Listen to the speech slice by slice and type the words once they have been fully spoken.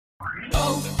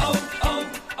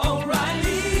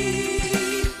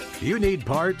O'Reilly. You need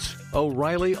parts?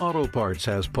 O'Reilly Auto Parts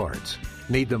has parts.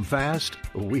 Need them fast?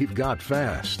 We've got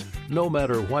fast. No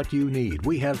matter what you need,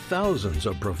 we have thousands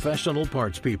of professional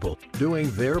parts people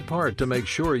doing their part to make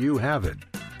sure you have it.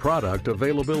 Product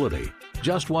availability.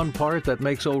 Just one part that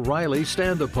makes O'Reilly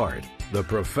stand apart. The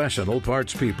professional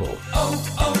parts people.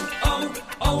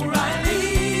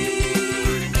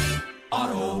 O'Reilly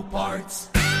Auto Parts.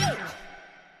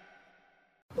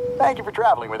 Thank you for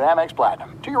traveling with Amex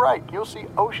Platinum. To your right, you'll see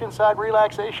oceanside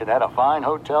relaxation at a fine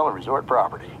hotel and resort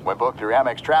property. When booked through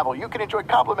Amex Travel, you can enjoy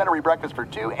complimentary breakfast for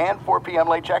 2 and 4 p.m.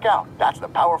 late checkout. That's the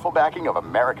powerful backing of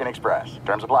American Express.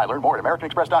 Terms apply. Learn more at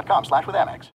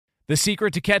americanexpress.com/withAmex. The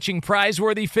secret to catching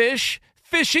prize-worthy fish?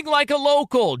 Fishing like a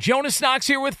local. Jonas Knox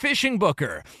here with Fishing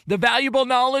Booker. The valuable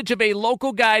knowledge of a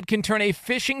local guide can turn a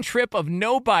fishing trip of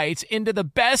no bites into the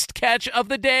best catch of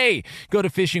the day. Go to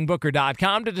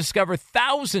fishingbooker.com to discover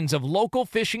thousands of local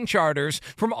fishing charters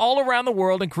from all around the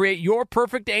world and create your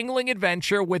perfect angling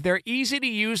adventure with their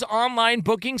easy-to-use online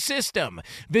booking system.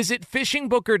 Visit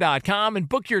fishingbooker.com and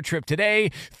book your trip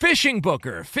today. Fishing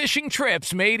Booker. Fishing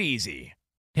trips made easy.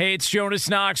 Hey, it's Jonas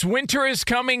Knox. Winter is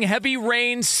coming. Heavy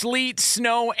rain, sleet,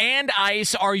 snow, and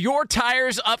ice. Are your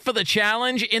tires up for the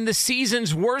challenge? In the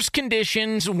season's worst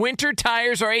conditions, winter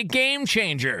tires are a game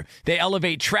changer. They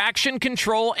elevate traction,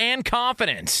 control, and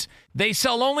confidence. They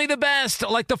sell only the best,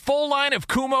 like the full line of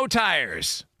Kumho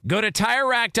tires. Go to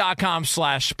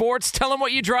TireRack.com/sports. Tell them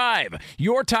what you drive.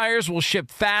 Your tires will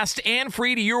ship fast and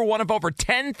free to your one of over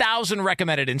 10,000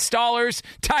 recommended installers.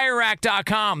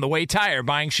 TireRack.com, the way tire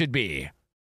buying should be.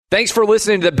 Thanks for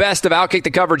listening to the Best of Outkick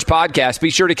the Coverage podcast. Be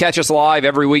sure to catch us live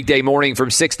every weekday morning from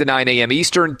 6 to 9 a.m.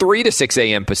 Eastern, 3 to 6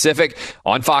 a.m. Pacific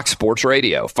on Fox Sports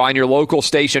Radio. Find your local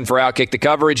station for Outkick the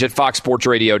Coverage at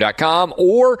foxsportsradio.com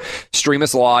or stream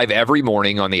us live every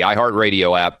morning on the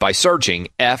iHeartRadio app by searching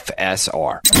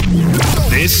FSR.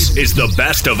 This is the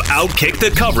Best of Outkick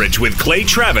the Coverage with Clay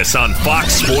Travis on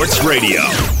Fox Sports Radio.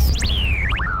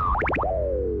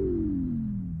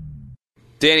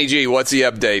 Danny G, what's the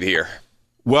update here?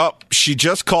 Well, she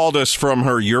just called us from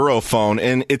her Europhone,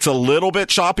 and it's a little bit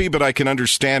choppy, but I can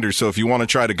understand her. So if you want to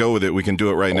try to go with it, we can do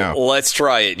it right now. Let's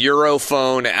try it.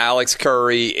 Europhone, Alex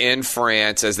Curry in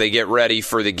France as they get ready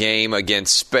for the game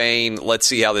against Spain. Let's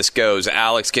see how this goes.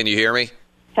 Alex, can you hear me?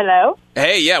 Hello?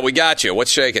 Hey, yeah, we got you.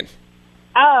 What's shaking?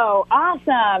 Oh,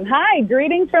 awesome. Hi,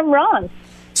 greetings from Ron.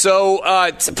 So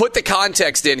to put the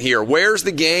context in here, where's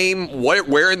the game?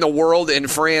 Where in the world in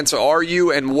France are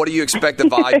you, and what do you expect the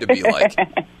vibe to be like?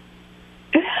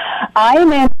 I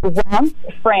am in Reims,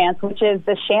 France, which is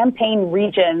the Champagne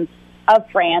region of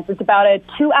France. It's about a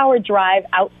 2-hour drive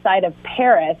outside of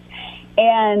Paris,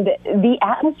 and the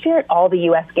atmosphere at all the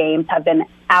U.S. games have been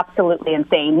absolutely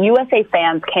insane. USA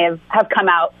fans have come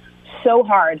out so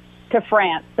hard to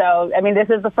France. So, I mean, this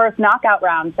is the first knockout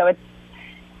round, so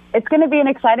it's going to be an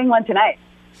exciting one tonight.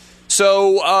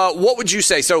 So what would you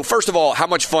say? So first of all, how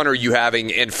much fun are you having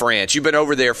in France? You've been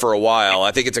over there for a while.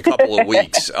 I think it's a couple of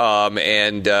weeks. I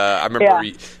remember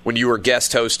when you were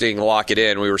guest hosting Lock It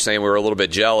In, we were saying we were a little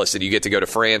bit jealous that you get to go to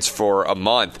France for a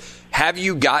month. Have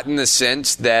you gotten the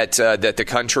sense that that the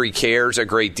country cares a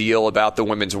great deal about the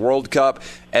Women's World Cup?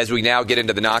 As we now get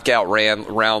into the knockout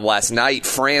round last night,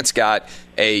 France got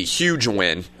a huge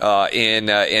win in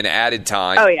added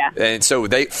time. Oh, yeah. And so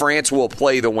France will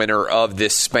play the winner of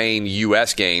this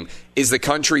Spain-U.S. game. Is the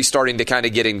country starting to kind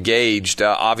of get engaged?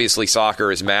 Obviously,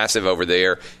 soccer is massive over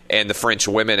there, and the French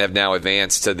women have now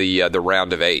advanced to the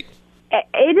round of 8.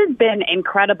 It has been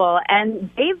incredible, and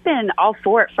they've been all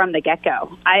for it from the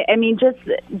get-go. I mean, just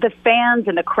the fans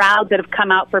and the crowds that have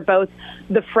come out for both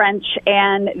the French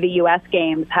and the U.S.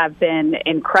 games have been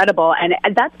incredible, and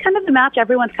that's kind of the match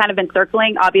everyone's kind of been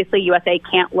circling. Obviously, USA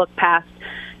can't look past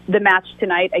the match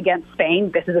tonight against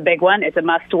Spain. This is a big one. It's a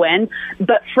must-win.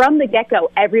 But from the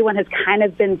get-go, everyone has kind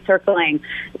of been circling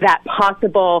that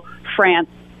possible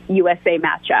France-USA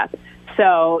matchup.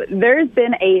 So there's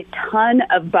been a ton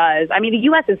of buzz. I mean, the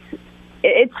U.S.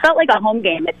 it's felt like a home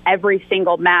game at every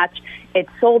single match. It's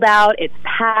sold out. It's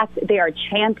packed. They are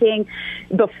chanting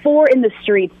before in the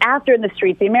streets, after in the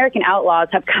streets. The American Outlaws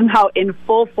have come out in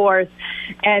full force,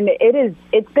 and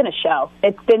it's been a show.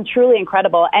 It's been truly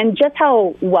incredible. And just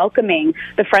how welcoming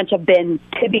the French have been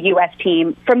to the U.S.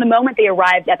 team from the moment they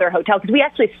arrived at their hotel, because we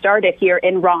actually started here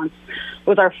in Reims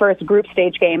with our first group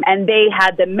stage game, and they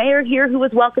had the mayor here who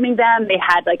was welcoming them. They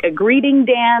had like a greeting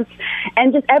dance,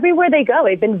 and just everywhere they go,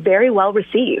 they've been very well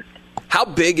received. How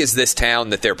big is this town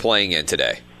that they're playing in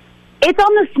today? It's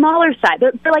on the smaller side.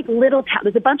 They're like little towns.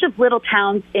 There's a bunch of little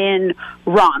towns in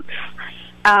Reims.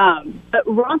 But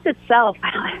Reims itself,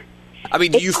 I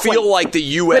mean, do you feel like the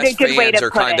U.S. fans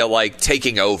are kind of like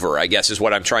taking over, I guess is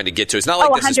what I'm trying to get to. It's not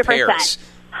like this 100%. is Paris.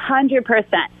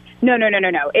 100%. No.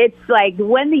 It's like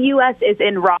when the U.S. is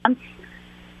in Reims,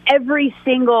 every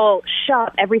single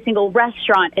shop, every single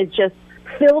restaurant is just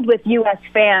filled with U.S.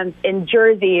 fans in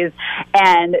jerseys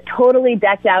and totally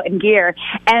decked out in gear.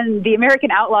 And the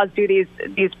American Outlaws do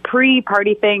these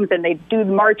pre-party things, and they do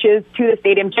marches to the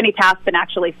stadium. Jenny Taft's been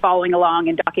actually following along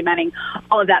and documenting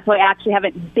all of that. So I actually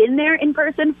haven't been there in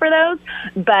person for those,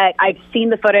 but I've seen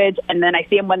the footage, and then I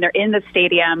see them when they're in the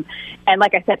stadium. And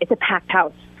like I said, it's a packed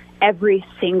house every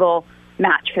single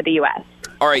match for the U.S.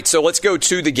 All right, so let's go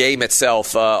to the game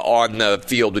itself on the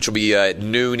field, which will be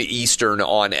noon Eastern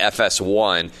on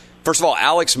FS1. First of all,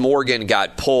 Alex Morgan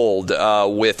got pulled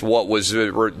with what was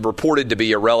reported to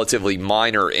be a relatively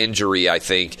minor injury, I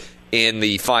think, in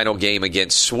the final game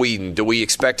against Sweden. Do we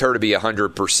expect her to be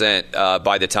 100%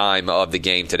 by the time of the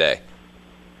game today?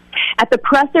 At the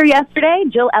presser yesterday,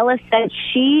 Jill Ellis said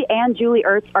she and Julie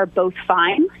Ertz are both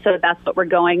fine, so that's what we're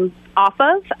going off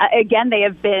of. Again,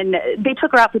 they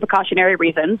took her out for precautionary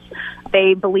reasons.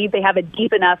 They believe they have a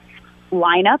deep enough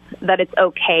lineup that it's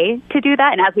okay to do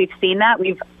that, and as we've seen that,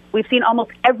 we've seen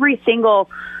almost every single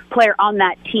player on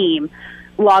that team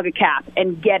log a cap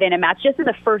and get in a match just in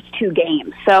the first two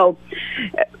games. So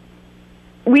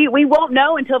we won't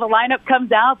know until the lineup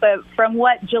comes out, but from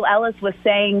what Jill Ellis was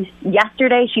saying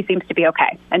yesterday, she seems to be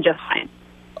okay and just fine.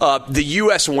 The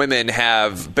U.S. women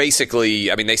have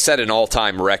basically, I mean, they set an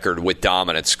all-time record with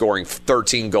dominance, scoring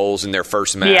 13 goals in their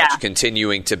first match,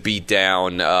 continuing to beat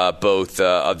down both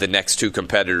of the next two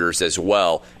competitors as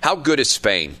well. How good is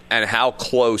Spain, and how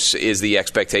close is the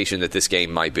expectation that this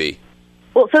game might be?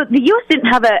 Well, so the U.S. didn't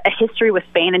have a history with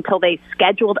Spain until they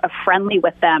scheduled a friendly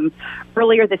with them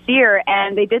earlier this year,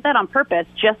 and they did that on purpose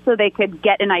just so they could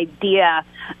get an idea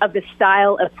of the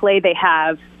style of play they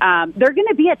have. They're going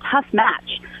to be a tough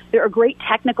match. They're a great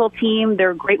technical team.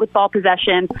 They're great with ball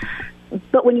possession.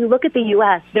 But when you look at the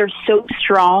U.S., they're so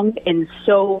strong in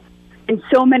so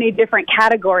many different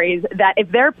categories that if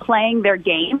they're playing their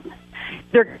game,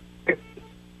 they're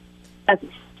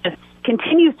just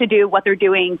continues to do what they're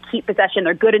doing, keep possession,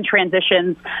 they're good in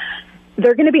transitions,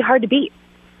 they're going to be hard to beat.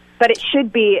 But it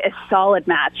should be a solid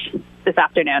match this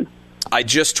afternoon. I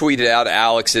just tweeted out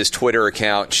Alex's Twitter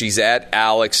account. She's at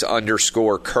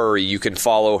Alex_Curry. You can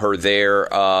follow her there.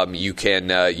 You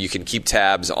can keep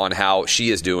tabs on how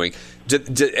she is doing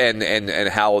and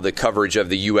how the coverage of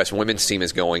the U.S. women's team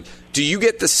is going. Do you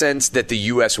get the sense that the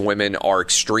U.S. women are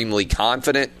extremely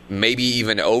confident, maybe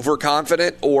even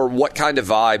overconfident, or what kind of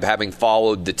vibe, having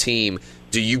followed the team,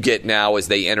 do you get now as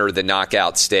they enter the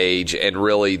knockout stage and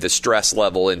really the stress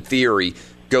level in theory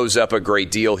goes up a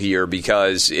great deal here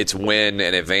because it's win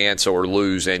and advance or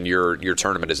lose and your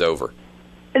tournament is over?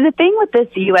 The thing with this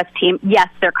U.S. team, yes,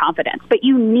 they're confident, but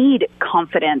you need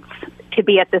confidence to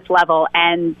be at this level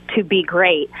and to be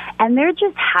great. And they're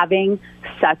just having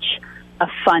such a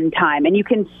fun time. And you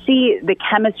can see the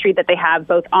chemistry that they have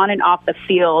both on and off the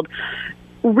field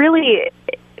really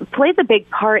plays a big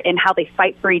part in how they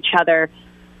fight for each other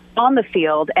on the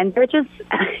field. And they're just,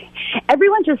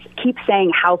 everyone just keeps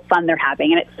saying how fun they're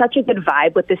having. And it's such a good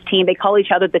vibe with this team. They call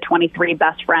each other the 23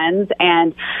 best friends.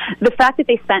 And the fact that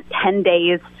they spent 10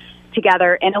 days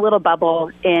together in a little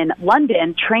bubble in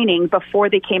London training before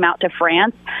they came out to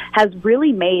France has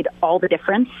really made all the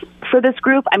difference for this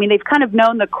group. I mean, they've kind of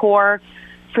known the core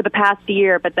for the past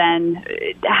year, but then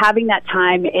having that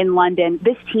time in London,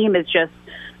 this team is just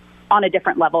on a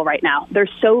different level right now. They're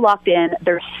so locked in,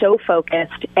 they're so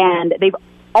focused, and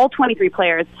all 23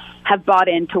 players have bought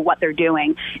into what they're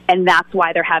doing, and that's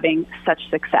why they're having such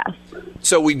success.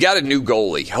 So we've got a new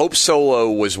goalie. Hope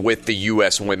Solo was with the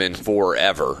U.S. women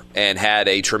forever and had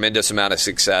a tremendous amount of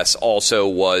success, also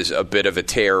was a bit of a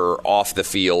terror off the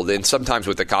field, and sometimes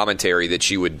with the commentary that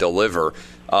she would deliver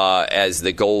as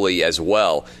the goalie as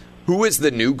well. Who is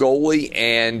the new goalie,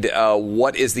 and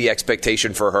what is the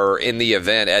expectation for her in the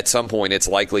event at some point it's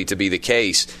likely to be the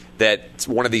case that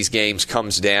one of these games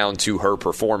comes down to her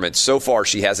performance? So far,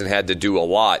 she hasn't had to do a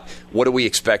lot. What do we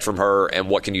expect from her, and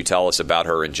what can you tell us about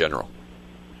her in general?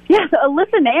 Yeah, so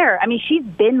Alyssa Nair, I mean, she's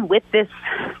been with this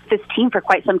team for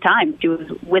quite some time. She was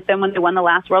with them when they won the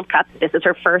last World Cup. This is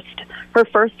her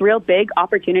first real big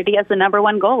opportunity as the number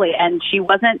one goalie, and she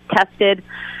wasn't tested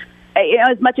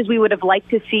as much as we would have liked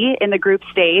to see in the group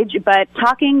stage. But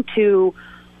talking to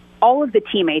all of the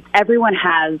teammates, everyone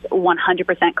has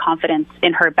 100% confidence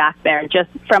in her back there, just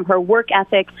from her work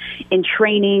ethic in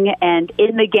training and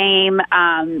in the game.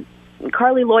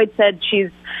 Carly Lloyd said she's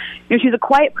a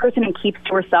quiet person and keeps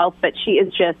to herself, but she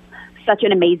is just such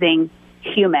an amazing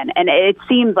human. And it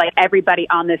seems like everybody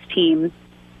on this team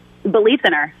believes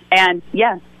in her. And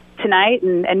yeah, tonight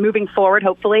and moving forward,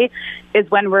 hopefully, is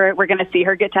when we're going to see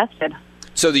her get tested.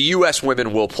 So the U.S.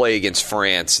 women will play against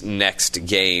France next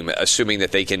game, assuming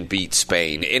that they can beat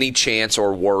Spain. Any chance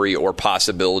or worry or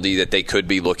possibility that they could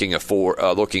be looking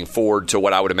forward to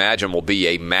what I would imagine will be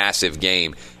a massive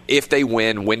game? If they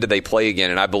win, when do they play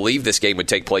again? And I believe this game would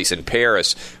take place in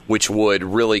Paris, which would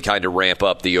really kind of ramp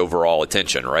up the overall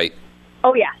attention, right?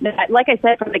 Oh, yeah. Like I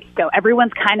said from the get-go,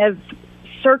 everyone's kind of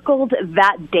circled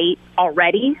that date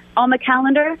already on the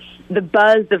calendar. The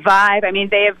buzz, the vibe, I mean,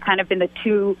 they have kind of been the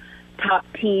two top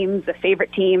teams, the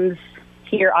favorite teams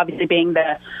here, obviously being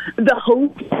the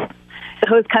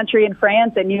host country in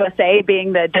France, and USA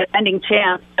being the defending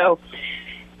champ. So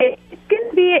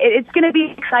it's going to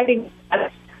be exciting.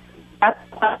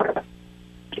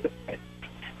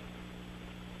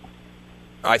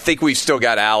 I think we've still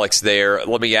got Alex there.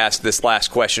 Let me ask this last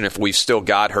question if we've still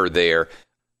got her there.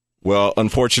 Well,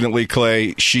 unfortunately,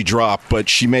 Clay, she dropped, but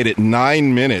she made it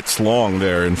 9 minutes long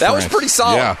there in France. That was pretty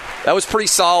solid. Yeah. That was pretty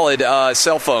solid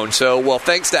cell phone. So, well,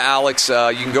 thanks to Alex. You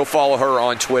can go follow her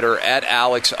on Twitter at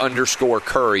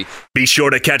Alex_Curry. Be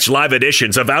sure to catch live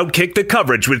editions of Outkick the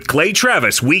Coverage with Clay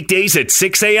Travis weekdays at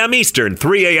 6 a.m. Eastern,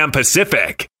 3 a.m.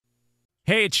 Pacific.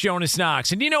 Hey, it's Jonas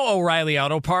Knox, and you know O'Reilly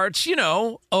Auto Parts. You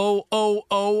know,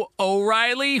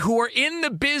 O'Reilly, who are in the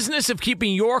business of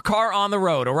keeping your car on the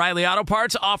road. O'Reilly Auto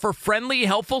Parts offer friendly,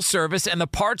 helpful service and the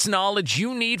parts knowledge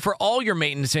you need for all your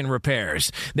maintenance and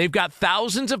repairs. They've got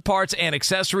thousands of parts and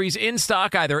accessories in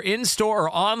stock, either in-store or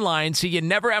online, so you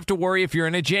never have to worry if you're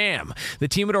in a jam. The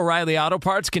team at O'Reilly Auto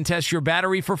Parts can test your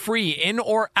battery for free in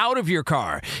or out of your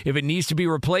car. If it needs to be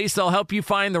replaced, they'll help you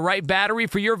find the right battery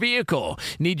for your vehicle.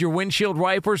 Need your windshield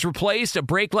wipers replaced, a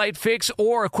brake light fix,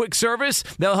 or a quick service?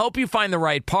 They'll help you find the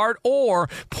right part or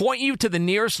point you to the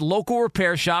nearest local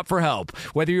repair shop for help.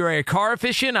 Whether you're a car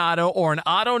aficionado or an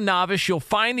auto novice, you'll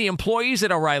find the employees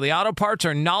at O'Reilly Auto Parts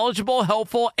are knowledgeable,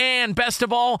 helpful, and best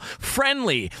of all,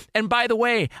 friendly. And by the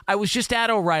way, I was just at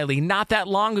O'Reilly not that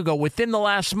long ago, within the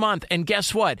last month, and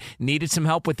guess what? Needed some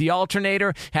help with the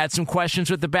alternator, had some questions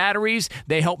with the batteries.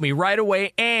 They helped me right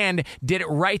away and did it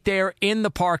right there in the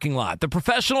parking lot. The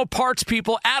professional parts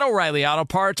people at O'Reilly Auto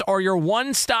Parts are your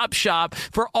one-stop shop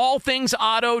for all things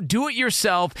auto,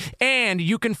 do-it-yourself, and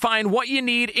you can find what you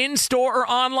need in-store or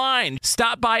online.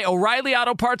 Stop by O'Reilly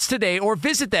Auto Parts today or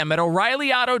visit them at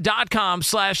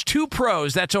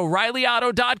O'ReillyAuto.com/2pros. That's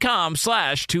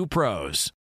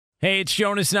O'ReillyAuto.com/2pros. Hey, it's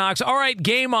Jonas Knox. All right,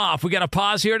 game off. We got to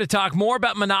pause here to talk more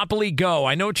about Monopoly Go.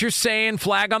 I know what you're saying,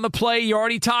 flag on the play. You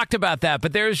already talked about that,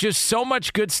 but there's just so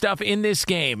much good stuff in this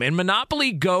game. In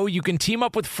Monopoly Go, you can team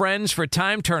up with friends for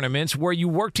time tournaments where you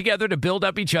work together to build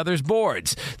up each other's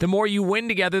boards. The more you win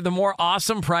together, the more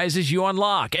awesome prizes you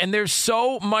unlock, and there's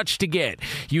so much to get.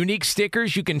 Unique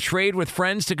stickers you can trade with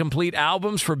friends to complete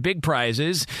albums for big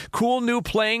prizes, cool new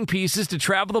playing pieces to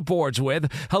travel the boards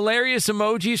with, hilarious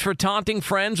emojis for taunting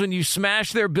friends when you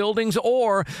smash their buildings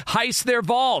or heist their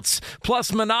vaults.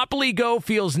 Plus, Monopoly Go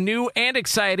feels new and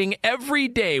exciting every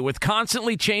day with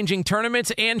constantly changing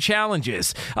tournaments and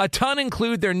challenges. A ton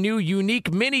include their new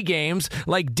unique mini games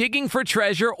like digging for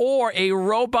treasure or a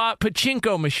robot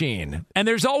pachinko machine. And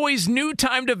there's always new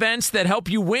timed events that help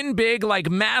you win big, like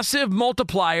massive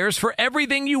multipliers for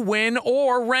everything you win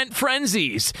or rent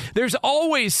frenzies. There's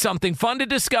always something fun to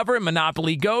discover in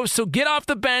Monopoly Go, so get off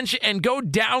the bench and go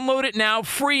download it now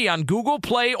free on Google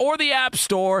Play or the App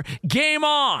Store. Game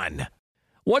on!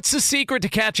 What's the secret to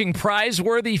catching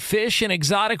prize-worthy fish in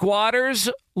exotic waters?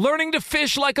 Learning to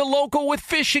fish like a local with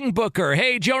Fishing Booker.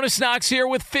 Hey, Jonas Knox here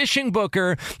with Fishing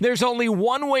Booker. There's only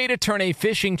one way to turn a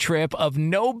fishing trip of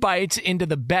no bites into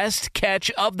the best catch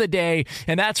of the day,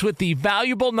 and that's with the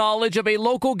valuable knowledge of a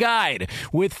local guide.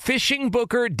 With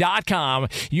FishingBooker.com,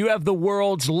 you have the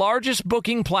world's largest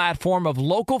booking platform of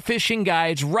local fishing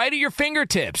guides right at your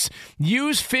fingertips.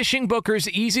 Use Fishing Booker's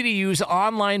easy-to-use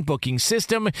online booking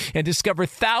system and discover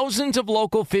thousands of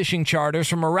local fishing charters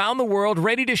from around the world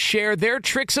ready to share their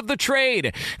tricks of the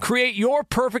trade. Create your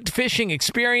perfect fishing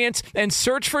experience and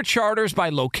search for charters by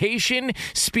location,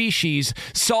 species,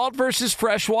 salt versus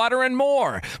freshwater, and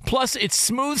more. Plus, it's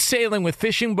smooth sailing with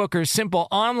Fishing Booker's simple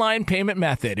online payment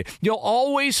method. You'll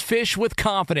always fish with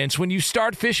confidence when you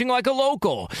start fishing like a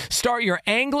local. Start your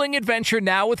angling adventure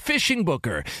now with Fishing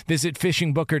Booker. Visit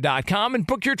FishingBooker.com and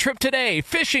book your trip today.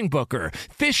 Fishing Booker.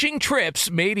 Fishing trips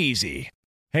made easy.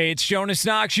 Hey, it's Jonas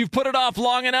Knox. You've put it off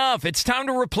long enough. It's time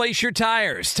to replace your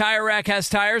tires. Tire Rack has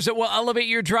tires that will elevate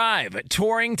your drive.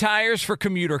 Touring tires for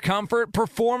commuter comfort,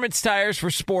 performance tires for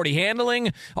sporty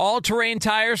handling, all-terrain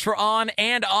tires for on-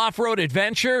 and off-road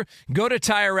adventure. Go to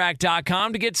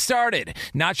TireRack.com to get started.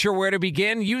 Not sure where to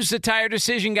begin? Use the Tire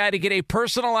Decision Guide to get a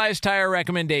personalized tire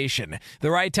recommendation. The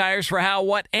right tires for how,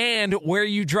 what, and where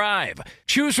you drive.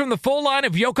 Choose from the full line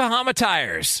of Yokohama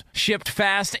tires. Shipped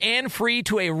fast and free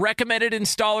to a recommended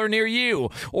installer near you,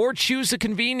 or choose the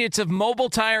convenience of mobile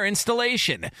tire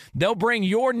installation. They'll bring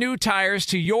your new tires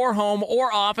to your home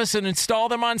or office and install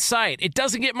them on site. It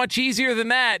doesn't get much easier than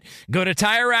that. Go to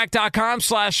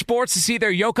TireRack.com/sports to see their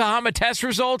Yokohama test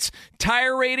results,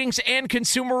 tire ratings, and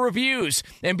consumer reviews.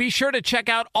 And be sure to check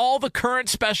out all the current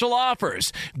special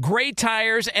offers. Great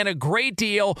tires and a great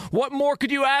deal. What more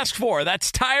could you ask for?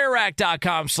 That's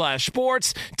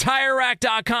TireRack.com/sports.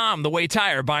 TireRack.com, the way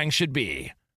tire buying should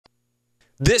be.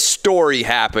 This story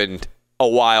happened a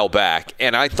while back,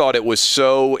 and I thought it was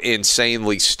so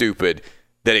insanely stupid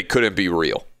that it couldn't be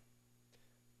real.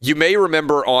 You may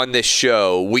remember on this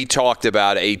show, we talked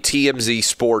about a TMZ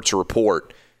Sports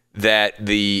report that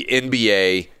the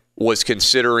NBA was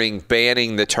considering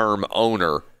banning the term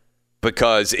owner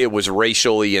because it was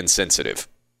racially insensitive.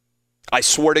 I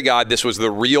swear to God, this was the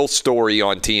real story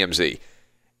on TMZ.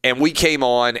 And we came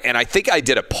on, and I think I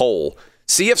did a poll.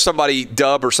 See if somebody,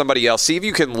 Dub or somebody else, see if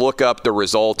you can look up the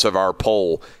results of our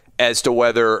poll as to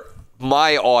whether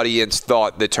my audience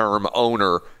thought the term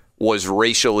owner was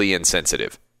racially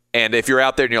insensitive. And if you're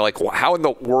out there and you're like, well, how in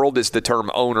the world is the term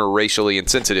owner racially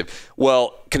insensitive?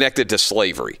 Well, connected to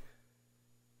slavery.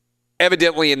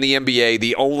 Evidently in the NBA,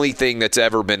 the only thing that's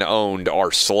ever been owned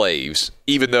are slaves.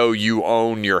 Even though you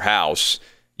own your house,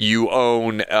 you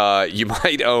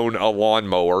might own a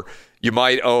lawnmower, you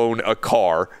might own a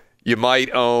car, you might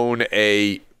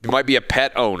be a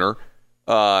pet owner,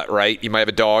 right? You might have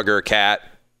a dog or a cat,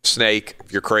 snake,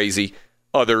 if you're crazy,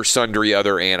 sundry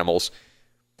other animals.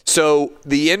 So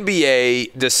the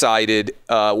NBA decided,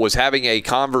 was having a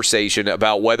conversation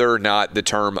about whether or not the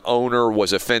term owner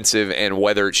was offensive and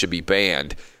whether it should be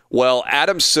banned. Well,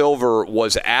 Adam Silver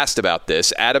was asked about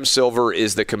this. Adam Silver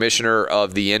is the commissioner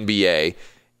of the NBA,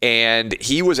 and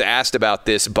he was asked about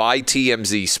this by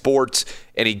TMZ Sports,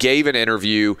 and he gave an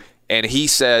interview. And he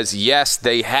says, yes,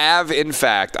 they have, in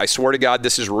fact, I swear to God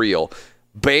this is real,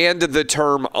 banned the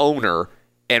term owner.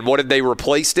 And what did they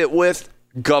replace it with?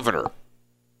 Governor.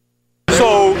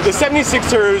 So the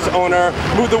 76ers owner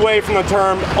moved away from the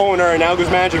term owner and now goes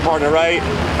managing partner, right?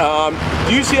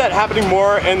 Do you see that happening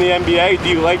more in the NBA? Do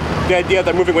you like the idea that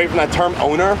they're moving away from that term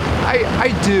owner?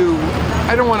 I do.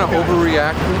 I don't want to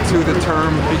overreact to the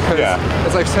term because,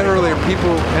 as I said earlier,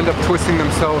 people end up twisting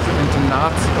themselves into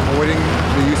knots, avoiding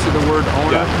the use of the word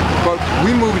owner. Yeah. But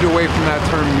we moved away from that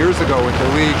term years ago with the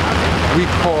league. We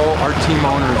call our team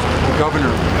owners the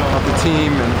governor of the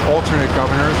team and alternate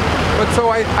governors. But so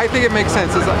I think it makes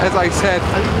sense. As I said,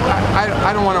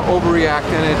 I don't want to overreact,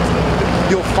 and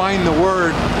you'll find the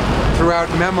word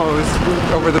throughout memos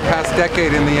over the past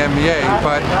decade in the NBA,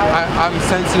 but I'm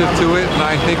sensitive to it, and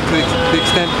I think to the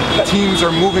extent teams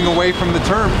are moving away from the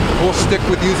term, we'll stick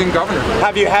with using governor.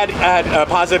 Have you had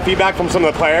positive feedback from some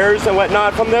of the players and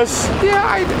whatnot from this?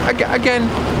 Yeah,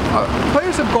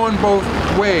 players have gone both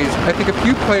ways. I think a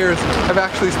few players have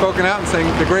actually spoken out and saying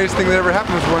the greatest thing that ever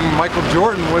happened was when Michael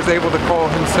Jordan was able to call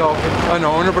himself an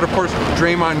owner, but of course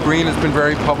Draymond Green has been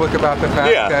very public about the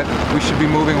fact that we should be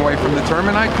moving away from the term,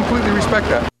 and I completely respect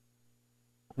that.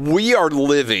 We are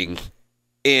living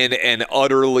in an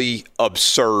utterly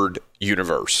absurd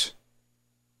universe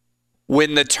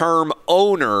when the term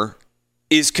owner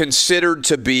is considered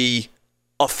to be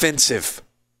offensive.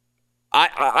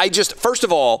 I just, first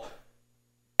of all,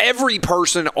 every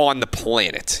person on the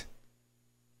planet,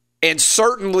 and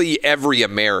certainly every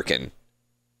American,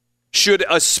 should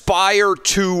aspire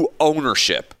to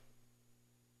ownership.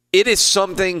 It is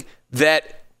something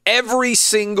that every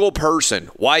single person,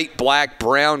 white, black,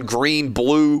 brown, green,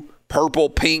 blue, purple,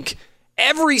 pink,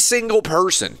 every single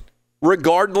person,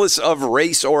 regardless of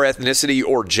race or ethnicity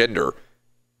or gender,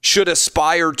 should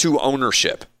aspire to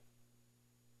ownership.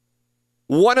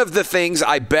 One of the things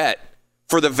I bet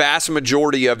for the vast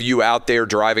majority of you out there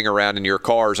driving around in your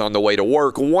cars on the way to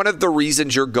work, one of the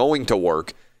reasons you're going to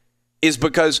work is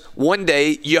because one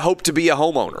day you hope to be a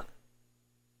homeowner.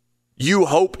 You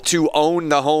hope to own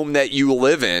the home that you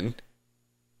live in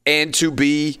and to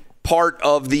be part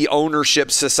of the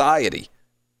ownership society.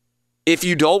 If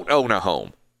you don't own a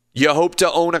home, you hope to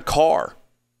own a car.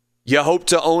 You hope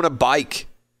to own a bike.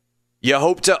 You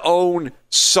hope to own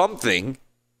something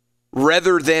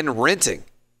rather than renting.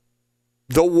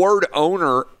 the word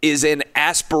owner is an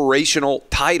aspirational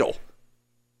title.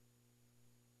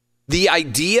 The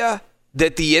idea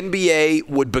that the NBA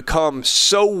would become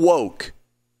so woke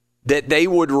that they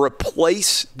would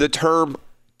replace the term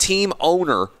team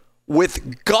owner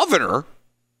with governor.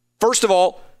 First of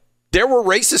all, there were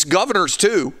racist governors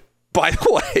too, by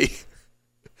the way.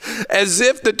 As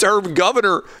if the term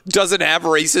governor doesn't have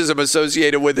racism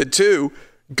associated with it too.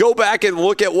 Go back and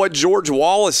look at what George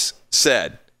Wallace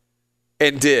said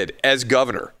and did as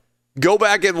governor. Go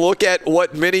back and look at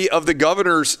what many of the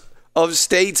governors of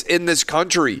states in this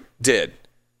country did.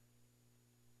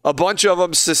 A bunch of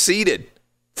them seceded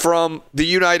from the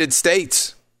United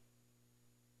States.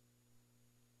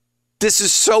 This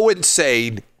is so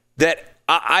insane that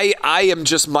I am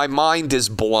just, my mind is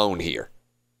blown here.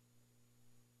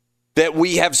 That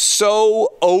we have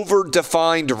so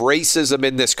over-defined racism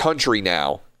in this country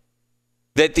now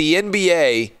that the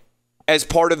NBA, as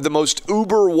part of the most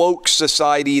uber-woke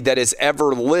society that has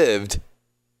ever lived,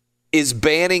 is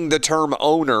banning the term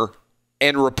owner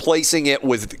and replacing it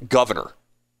with governor.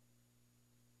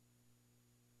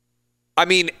 I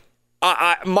mean,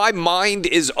 my mind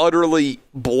is utterly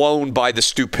blown by the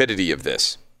stupidity of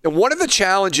this. And one of the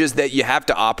challenges that you have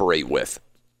to operate with,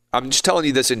 I'm just telling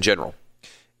you this in general,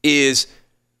 is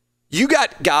you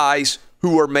got guys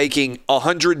who are making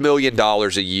 $100 million a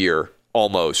year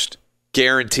almost,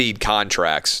 guaranteed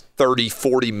contracts,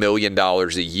 $30-40 million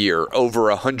a year, over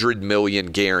 $100 million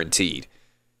guaranteed,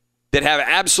 that have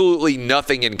absolutely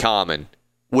nothing in common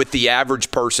with the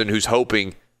average person who's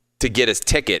hoping to get a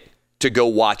ticket to go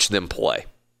watch them play.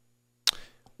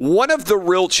 One of the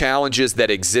real challenges that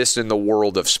exist in the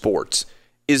world of sports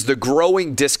is the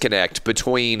growing disconnect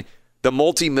between the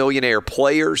multimillionaire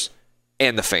players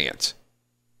and the fans.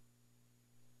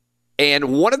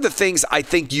 And one of the things I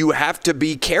think you have to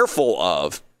be careful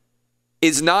of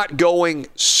is not going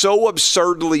so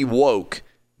absurdly woke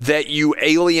that you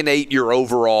alienate your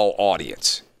overall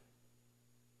audience.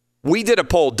 We did a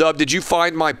poll. Dub, did you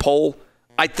find my poll?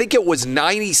 I think it was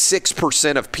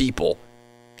 96% of people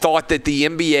thought that the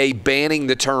NBA banning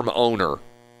the term owner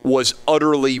was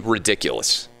utterly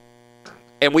ridiculous.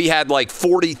 And we had like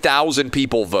 40,000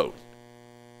 people vote.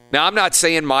 Now, I'm not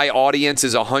saying my audience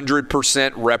is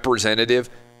 100% representative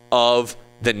of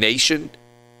the nation,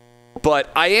 but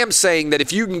I am saying that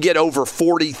if you can get over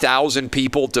 40,000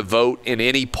 people to vote in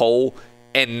any poll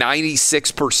and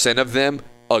 96% of them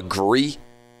agree,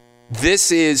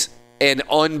 this is an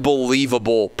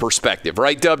unbelievable perspective.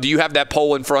 Right, Dub? Do you have that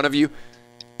poll in front of you?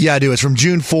 Yeah, I do. It's from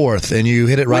June 4th, and you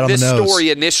hit it right on the nose. This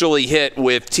story initially hit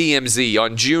with TMZ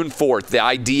on June 4th, the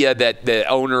idea that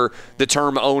the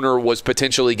term owner was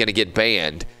potentially going to get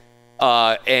banned.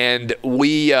 And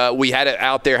we had it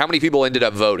out there. How many people ended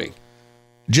up voting?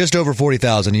 Just over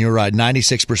 40,000. You're right.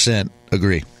 96%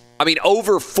 agree. I mean,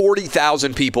 over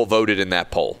 40,000 people voted in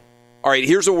that poll. All right,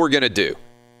 here's what we're going to do.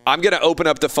 I'm going to open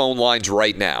up the phone lines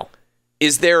right now.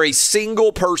 Is there a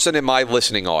single person in my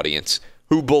listening audience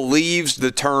who believes the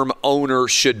term owner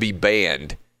should be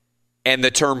banned and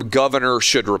the term governor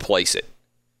should replace it?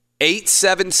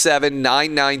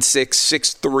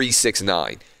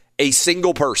 877-996-6369. A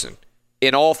single person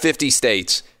in all 50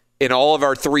 states, in all of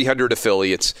our 300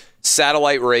 affiliates,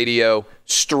 satellite radio,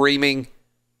 streaming.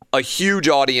 A huge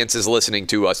audience is listening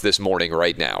to us this morning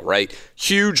right now, right?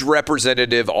 Huge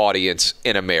representative audience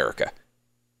in America.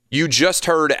 You just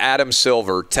heard Adam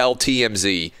Silver tell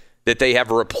TMZ that they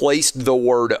have replaced the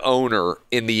word owner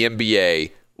in the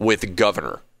NBA with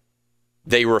governor.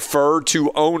 They refer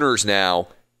to owners now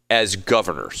as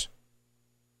governors.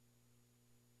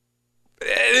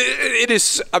 It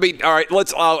is, I mean, all right,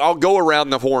 I'll go around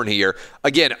the horn here.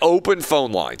 Again, open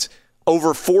phone lines.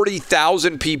 Over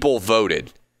 40,000 people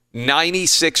voted.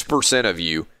 96% of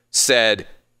you said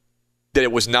that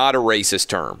it was not a racist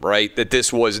term, right? That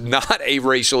this was not a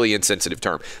racially insensitive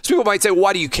term. So people might say,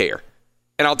 why do you care?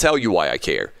 And I'll tell you why I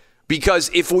care. Because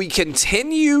if we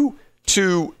continue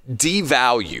to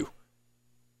devalue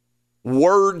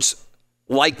words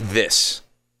like this,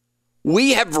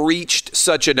 we have reached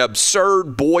such an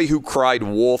absurd boy who cried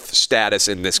wolf status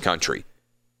in this country.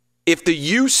 If the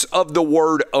use of the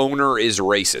word owner is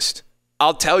racist,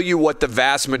 I'll tell you what the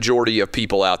vast majority of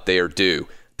people out there do.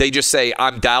 They just say,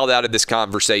 I'm dialed out of this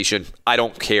conversation. I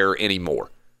don't care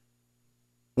anymore.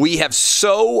 We have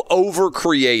so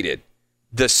overcreated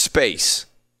the space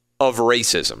of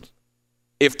racism.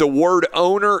 If the word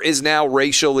owner is now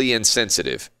racially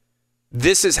insensitive,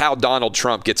 this is how Donald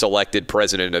Trump gets elected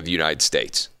president of the United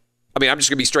States. I mean, I'm just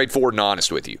going to be straightforward and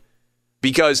honest with you.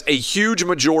 Because a huge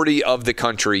majority of the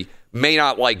country may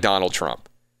not like Donald Trump.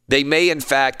 They may, in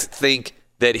fact, think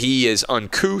that he is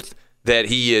uncouth, that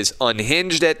he is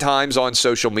unhinged at times on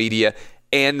social media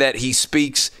and that he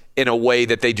speaks in a way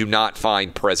that they do not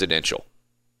find presidential.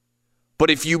 But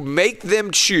if you make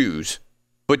them choose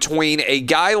between a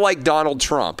guy like Donald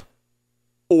Trump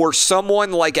or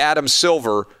someone like Adam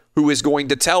Silver, who is going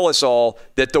to tell us all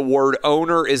that the word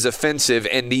owner is offensive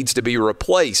and needs to be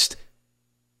replaced,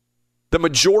 the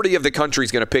majority of the country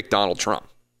is going to pick Donald Trump.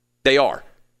 They are.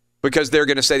 Because they're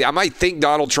going to say, I might think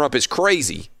Donald Trump is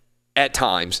crazy at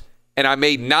times, and I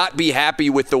may not be happy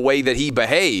with the way that he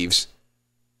behaves,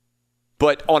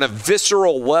 but on a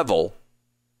visceral level,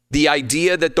 the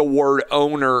idea that the word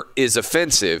owner is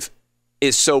offensive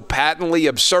is so patently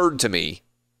absurd to me,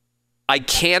 I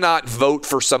cannot vote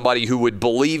for somebody who would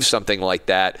believe something like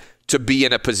that to be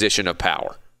in a position of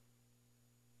power.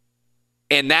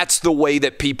 And that's the way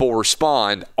that people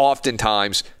respond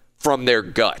oftentimes from their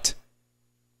gut.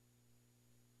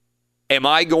 Am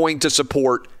I going to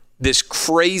support this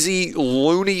crazy,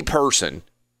 loony person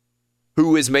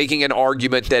who is making an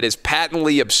argument that is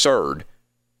patently absurd,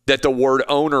 that the word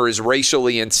owner is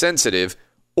racially insensitive,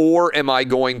 or am I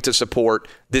going to support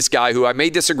this guy who I may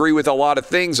disagree with a lot of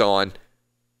things on,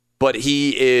 but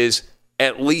he is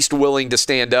at least willing to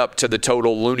stand up to the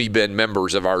total loony bin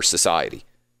members of our society?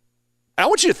 I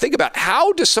want you to think about,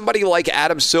 how does somebody like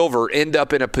Adam Silver end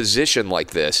up in a position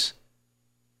like this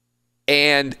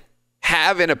and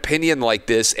have an opinion like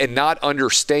this and not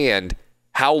understand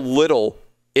how little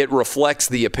it reflects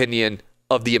the opinion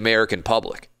of the American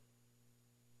public?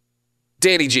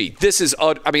 Danny G, this is,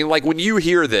 like when you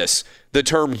hear this, the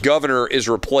term governor is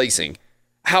replacing,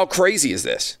 how crazy is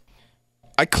this?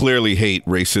 I clearly hate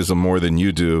racism more than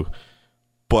you do,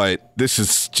 but this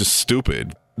is just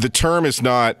stupid. The term is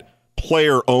not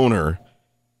player owner,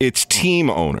 it's team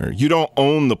owner. You don't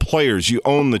own the players, you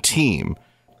own the team.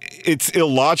 It's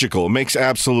illogical. It makes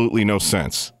absolutely no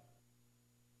sense.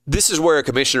 This is where a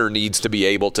commissioner needs to be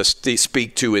able to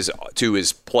speak to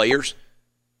his players.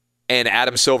 And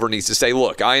Adam Silver needs to say,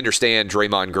 look, I understand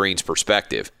Draymond Green's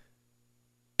perspective.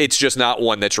 It's just not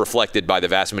one that's reflected by the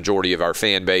vast majority of our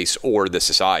fan base or the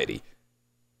society.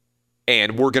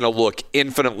 And we're going to look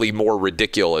infinitely more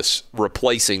ridiculous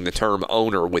replacing the term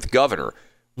owner with governor.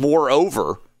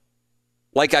 Moreover,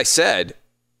 like I said,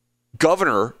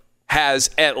 governor has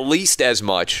at least as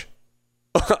much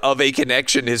of a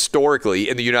connection historically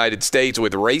in the United States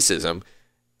with racism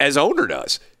as owner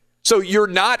does. So you're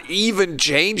not even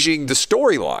changing the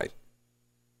storyline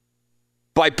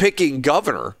by picking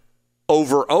governor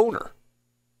over owner.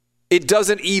 It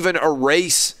doesn't even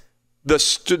erase the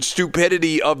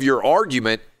stupidity of your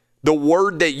argument. The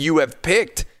word that you have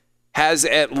picked has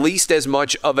at least as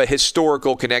much of a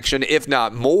historical connection, if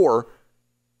not more,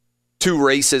 to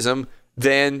racism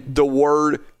than the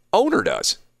word owner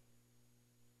does.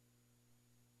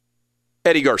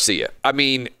 Eddie Garcia, I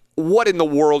mean, what in the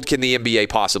world can the NBA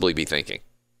possibly be thinking?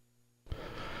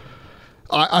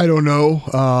 I don't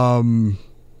know.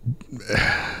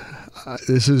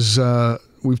 This is,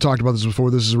 we've talked about this before.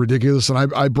 This is ridiculous. And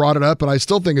I brought it up, and I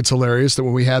still think it's hilarious that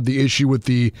when we had the issue with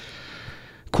the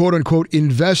quote unquote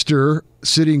investor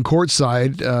sitting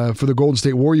courtside for the Golden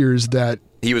State Warriors, that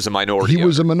he was a minority owner.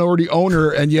 Was a minority owner,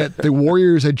 and yet the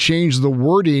Warriors had changed the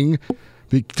wording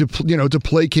to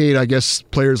placate, I guess,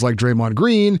 players like Draymond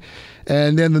Green,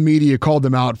 and then the media called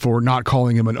them out for not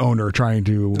calling him an owner, trying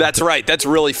to. That's right. That's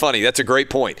really funny. That's a great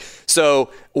point.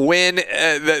 So when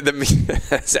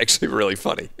that's actually really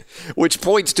funny, which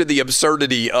points to the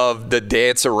absurdity of the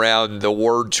dance around the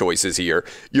word choices here.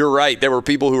 You're right. There were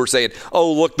people who were saying,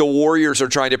 "Oh, look, the Warriors are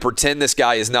trying to pretend this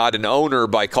guy is not an owner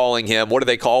by calling him, what do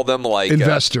they call them? Like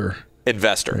investor.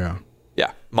 Investor.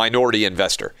 Yeah. Minority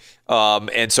investor."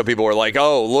 And so people were like,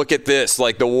 "Oh, look at this!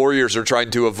 Like the Warriors are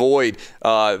trying to avoid,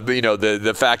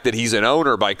 the fact that he's an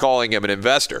owner by calling him an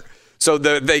investor." So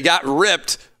they got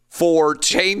ripped for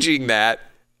changing that.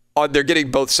 They're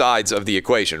getting both sides of the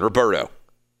equation. Roberto.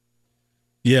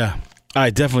 Yeah, I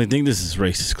definitely think this is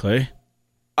racist, Clay.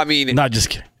 I mean, not just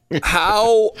kidding.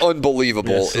 How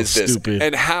unbelievable is this? Stupid.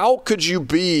 And how could you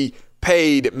be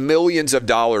paid millions of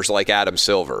dollars like Adam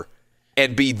Silver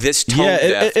and be this tone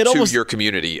deaf to almost, your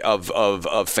community of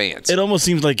fans? It almost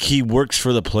seems like he works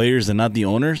for the players and not the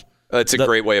owners. That's a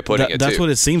great way of putting it, That's too. what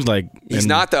it seems like. He's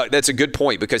not that's a good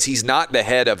point, because he's not the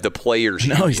head of the players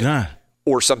union. No, he's not.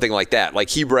 Or something like that. Like,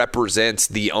 he represents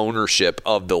the ownership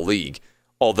of the league,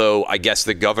 although I guess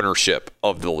the governorship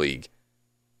of the league.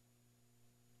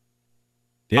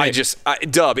 Yeah.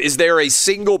 Dub, is there a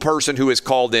single person who has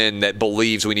called in that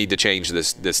believes we need to change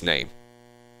this name?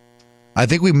 I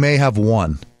think we may have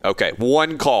one. Okay,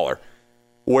 one caller.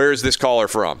 Where is this caller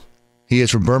from? He is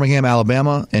from Birmingham,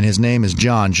 Alabama, and his name is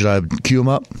John. Should I cue him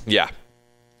up? Yeah.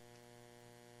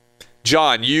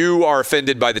 John, you are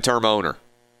offended by the term owner.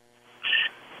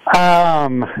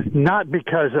 Not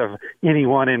because of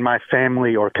anyone in my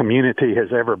family or community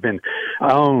has ever been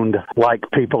owned like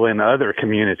people in other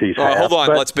communities have. Hold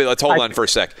on. Let's hold on for a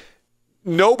sec.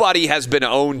 Nobody has been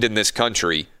owned in this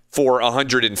country for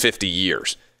 150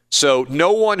 years. So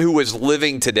no one who is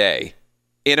living today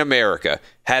in America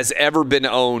has ever been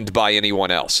owned by anyone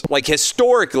else. Like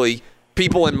historically,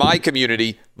 people in my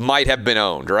community might have been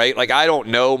owned, right? Like I don't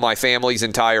know my family's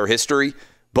entire history,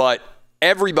 but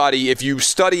everybody, if you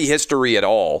study history at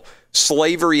all,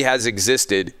 slavery has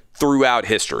existed throughout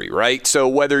history, right? So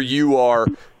whether you are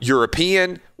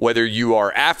European, whether you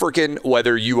are African,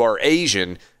 whether you are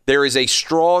Asian, there is a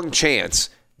strong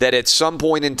chance that at some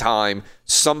point in time,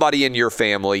 somebody in your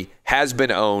family has been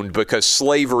owned because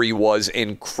slavery was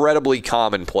incredibly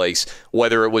commonplace,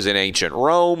 whether it was in ancient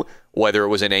Rome, whether it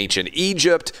was in ancient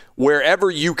Egypt, wherever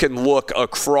you can look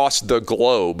across the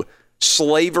globe,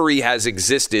 slavery has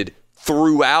existed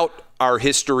throughout our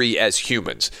history as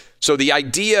humans. So the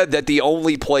idea that the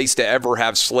only place to ever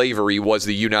have slavery was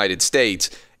the United States,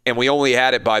 and we only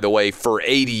had it, by the way, for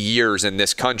 80 years in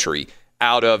this country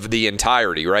out of the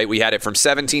entirety, right? We had it from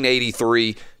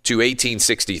 1783 to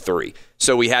 1863.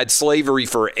 So we had slavery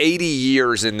for 80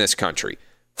 years in this country.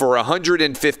 For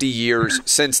 150 years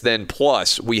since then,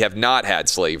 plus, we have not had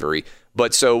slavery.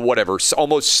 But so whatever,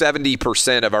 almost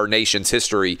 70% of our nation's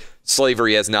history,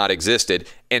 slavery has not existed.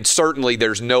 And certainly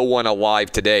there's no one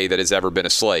alive today that has ever been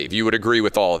a slave. You would agree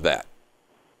with all of that?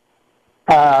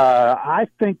 I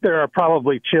think there are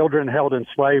probably children held in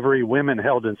slavery, women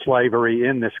held in slavery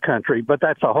in this country, but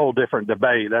that's a whole different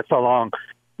debate. That's a long,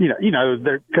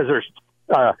 because there's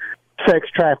sex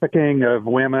trafficking of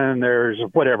women, there's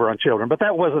whatever on children. But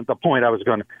that wasn't the point I was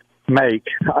going to make.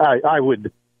 I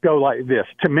would go like this.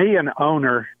 To me, an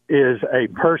owner is a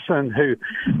person who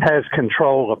has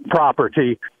control of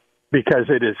property because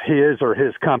it is his or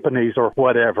his company's or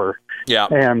whatever. Yeah.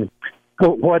 And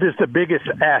what is the biggest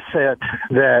asset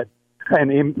that an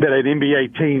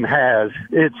NBA team has?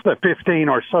 It's the 15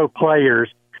 or so players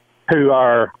who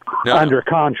are under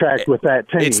contract with that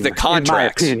team. It's the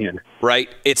contracts, in my opinion. Right?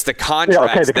 It's the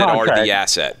contracts that are the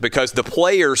asset, because the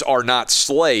players are not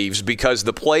slaves, because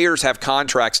the players have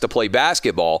contracts to play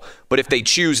basketball. But if they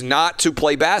choose not to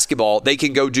play basketball, they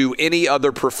can go do any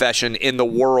other profession in the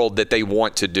world that they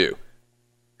want to do.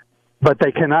 But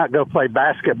they cannot go play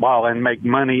basketball and make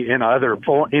money in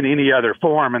any other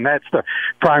form, and that's the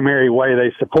primary way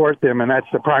they support them, and that's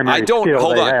the primary skill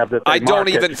they have that they I don't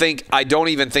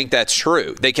market. even think that's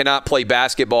true. They cannot play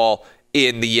basketball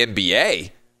in the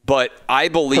NBA, but I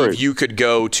believe you could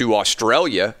go to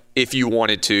Australia if you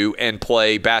wanted to and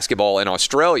play basketball in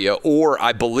Australia, or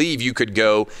I believe you could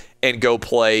go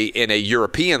play in a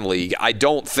European league. I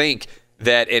don't think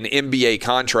that an NBA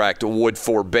contract would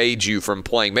forbade you from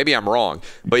playing. Maybe I'm wrong,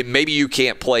 but maybe you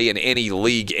can't play in any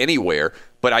league anywhere.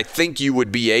 But I think you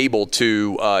would be able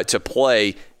to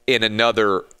play in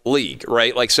another league,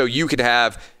 right? Like, so you could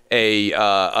have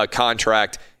a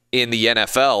contract in the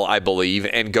NFL, I believe,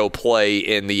 and go play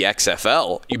in the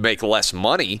XFL. You make less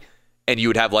money, and you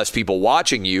would have less people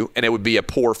watching you, and it would be a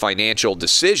poor financial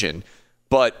decision.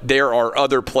 But there are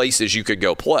other places you could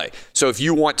go play. So if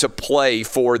you want to play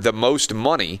for the most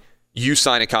money, you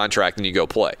sign a contract and you go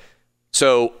play.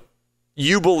 So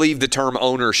you believe the term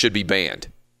owner should be banned?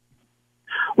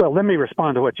 Well, let me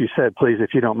respond to what you said, please,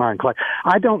 if you don't mind, Clay.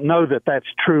 I don't know that that's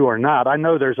true or not. I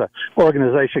know there's an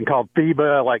organization called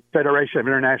FIBA, like Federation of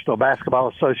International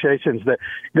Basketball Associations, that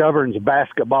governs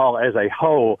basketball as a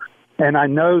whole. And I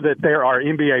know that there are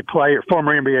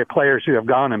former NBA players who have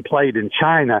gone and played in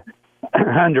China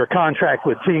under contract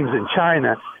with teams in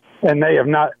China, and they have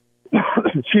not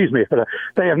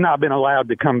they have not been allowed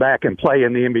to come back and play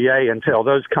in the NBA until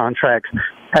those contracts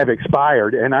have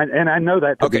expired. And I know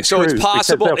that to be so true,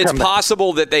 it's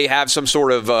possible that they have some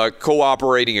sort of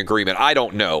cooperating agreement. I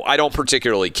don't know. I don't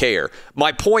particularly care.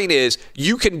 My point is,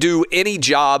 you can do any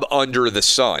job under the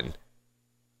sun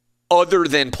other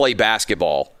than play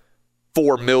basketball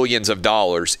for millions of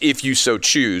dollars if you so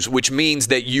choose, which means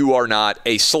that you are not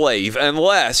a slave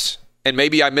unless, and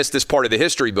maybe I missed this part of the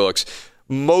history books,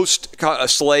 most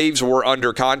slaves were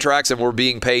under contracts and were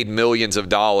being paid millions of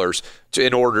dollars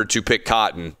in order to pick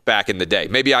cotton back in the day.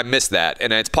 Maybe I missed that,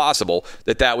 and it's possible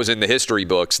that was in the history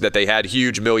books, that they had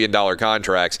huge $1 million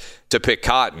contracts to pick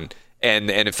cotton. And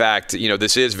in fact,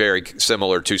 this is very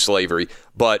similar to slavery,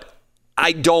 but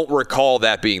I don't recall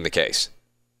that being the case.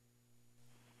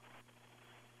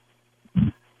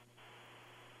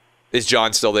 Is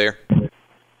John still there?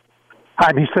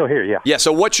 I'm still here, yeah. Yeah,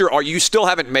 so you still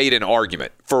haven't made an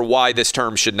argument for why this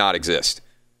term should not exist?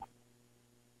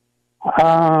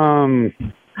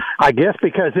 I guess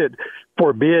because it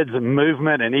forbids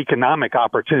movement and economic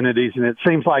opportunities, and it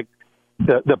seems like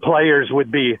the players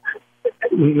would be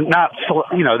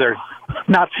they're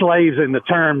not slaves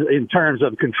in terms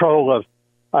of control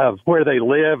of where they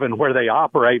live and where they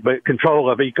operate, but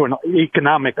control of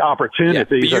economic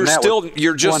opportunities. Yeah,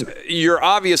 but you're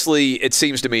obviously, it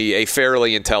seems to me, a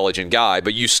fairly intelligent guy,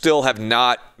 but you still have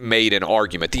not made an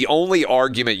argument. The only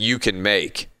argument you can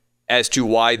make as to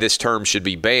why this term should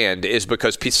be banned is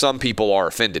because some people are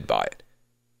offended by it.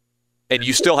 And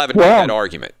you still haven't made that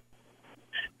argument.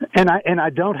 And I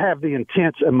don't have the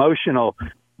intense emotional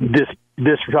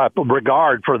disregard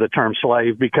for the term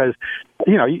slave because,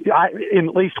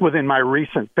 at least within my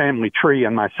recent family tree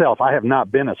and myself, I have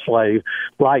not been a slave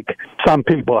like some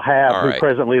people have who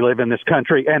presently live in this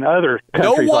country and other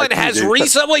countries. No one has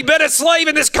recently been a slave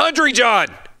in this country, John.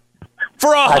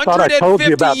 For 150 I told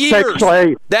you about years. Sex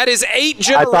slave. That is 8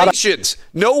 generations.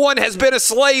 No one has been a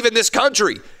slave in this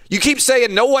country. You keep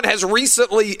saying no one has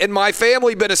recently in my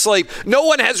family been a slave. No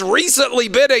one has recently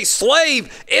been a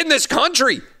slave in this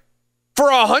country. For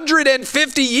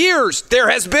 150 years, there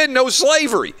has been no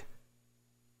slavery.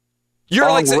 You're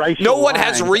like saying, no one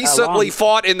has recently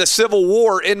fought in the Civil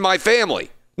War in my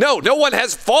family. No one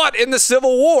has fought in the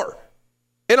Civil War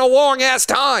in a long-ass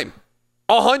time.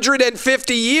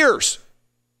 150 years.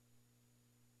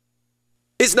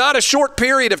 It's not a short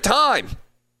period of time.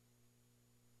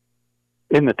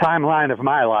 In the timeline of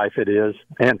my life, it is.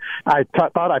 And I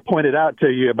thought I pointed out to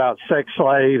you about sex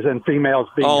slaves and females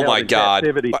being held in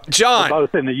captivity. John,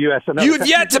 both in the U.S. and you have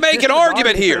yet to make an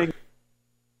argument here.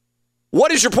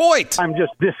 What is your point? I'm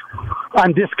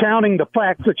discounting the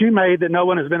facts that you made that no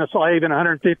one has been a slave in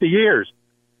 150 years.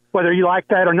 Whether you like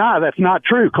that or not, that's not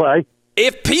true, Clay.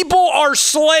 If people are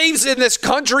slaves in this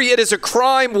country, it is a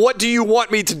crime. What do you want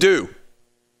me to do?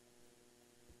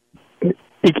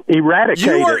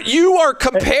 Eradicate You are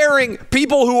comparing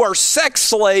people who are sex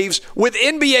slaves with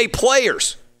NBA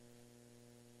players.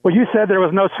 Well, you said there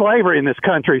was no slavery in this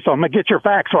country, so I'm going to get your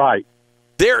facts right.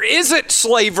 There isn't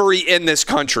slavery in this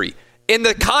country. In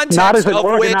the context not as an of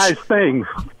organized which thing.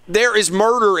 There is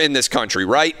murder in this country,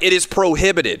 right? It is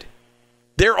prohibited.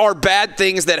 There are bad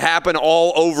things that happen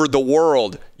all over the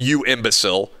world, you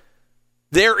imbecile.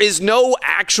 There is no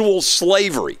actual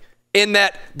slavery in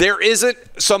that there isn't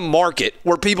some market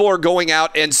where people are going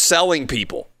out and selling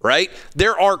people, right?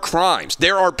 There are crimes.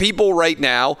 There are people right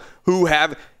now who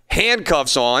have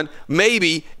handcuffs on,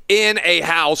 maybe in a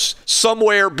house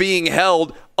somewhere being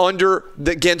held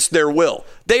against their will.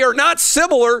 They are not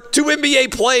similar to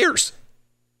NBA players.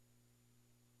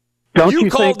 You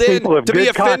called in to be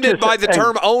offended by the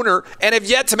term owner and have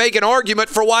yet to make an argument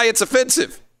for why it's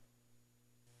offensive.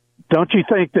 Don't you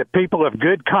think that people of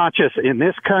good conscience in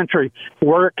this country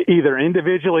work either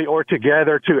individually or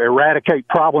together to eradicate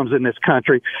problems in this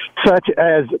country, such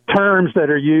as terms that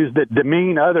are used that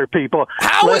demean other people?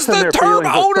 How is the term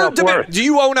owner demean? Do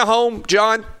you own a home,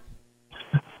 John?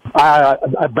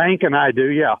 A bank and I do,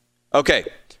 yeah. Okay,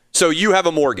 so you have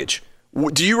a mortgage.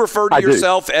 Do you refer to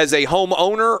yourself as a home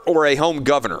owner or a home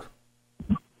governor?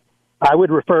 I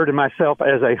would refer to myself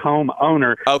as a home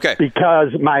owner because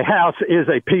my house is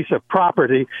a piece of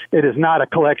property. It is not a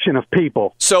collection of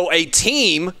people. So a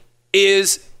team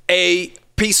is a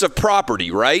piece of property,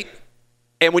 right?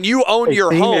 And when you own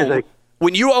your home,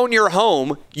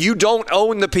 you don't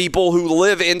own the people who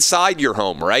live inside your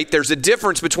home, right? There's a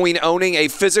difference between owning a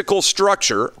physical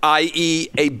structure, i.e.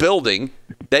 a building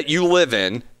that you live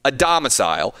in, a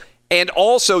domicile, and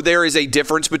also there is a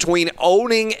difference between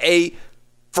owning a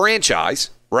franchise,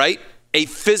 right? A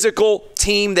physical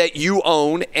team that you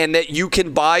own and that you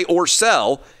can buy or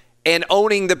sell, and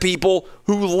owning the people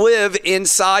who live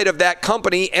inside of that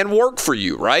company and work for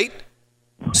you, right?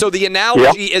 So the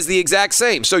analogy is the exact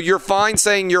same. So you're fine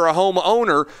saying you're a home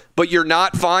owner, but you're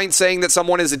not fine saying that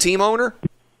someone is a team owner?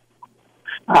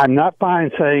 I'm not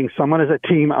fine saying someone is a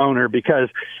team owner because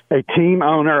a team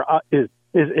owner is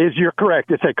you're correct.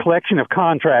 It's a collection of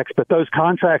contracts, but those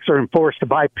contracts are enforced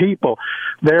by people.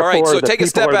 Therefore, all right, so take a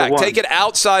step back. Take it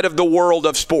outside of the world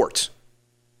of sports.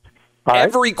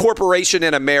 Every corporation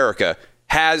in America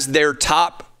has their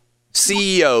top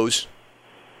CEOs,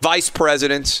 vice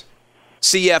presidents,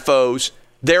 CFOs.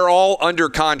 They're all under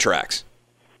contracts,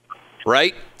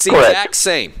 right? It's the exact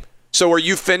same. So are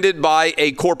you offended by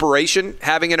a corporation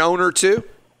having an owner too?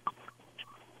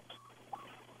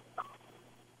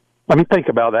 Let me think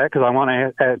about that because I want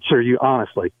to answer you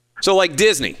honestly. So like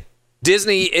Disney.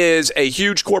 Disney is a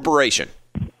huge corporation.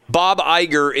 Bob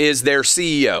Iger is their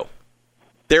CEO.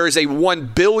 There is a 1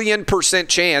 billion%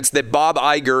 chance that Bob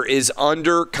Iger is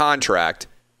under contract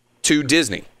to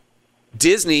Disney.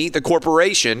 Disney, the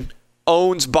corporation,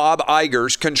 owns Bob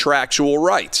Iger's contractual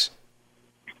rights.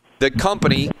 The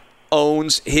company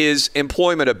owns his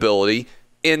employment ability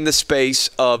in the space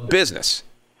of business.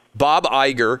 Bob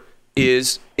Iger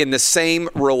is in the same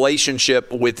relationship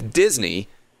with Disney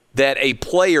that a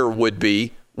player would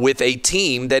be with a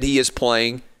team that he is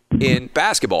playing in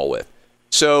basketball with.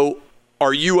 So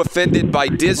are you offended by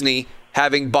Disney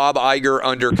having Bob Iger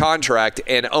under contract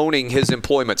and owning his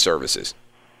employment services?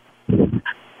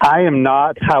 I am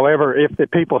not. However, if the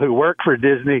people who work for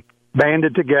Disney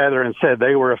banded together and said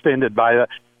they were offended by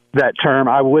that term,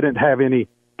 I wouldn't have any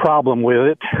problem with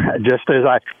it, just as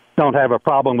I don't have a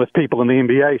problem with people in the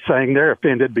NBA saying they're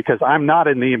offended because I'm not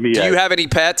in the NBA. Do you have any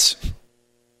pets?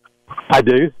 I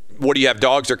do. What do you have,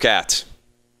 dogs or cats?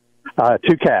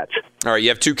 2 cats. All right, you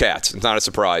have 2 cats. It's not a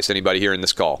surprise to anybody hearing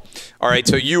this call. All right,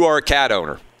 so you are a cat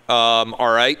owner.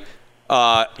 All right,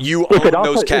 you own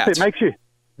those cats. If it makes you,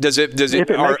 is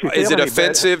it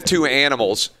offensive to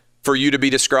animals for you to be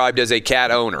described as a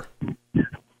cat owner?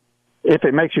 If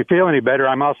it makes you feel any better,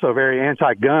 I'm also very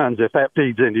anti-guns, if that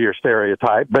feeds into your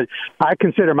stereotype. But I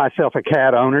consider myself a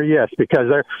cat owner, yes, because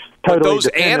they're totally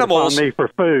dependent on me for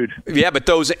food. Yeah, but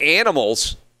those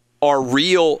animals are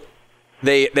real.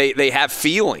 They have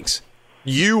feelings.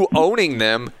 You owning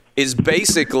them is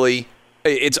basically,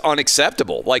 it's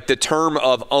unacceptable. Like the term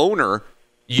of owner,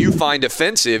 you find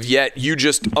offensive, yet you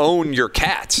just own your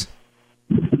cats.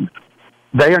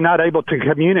 They are not able to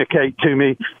communicate to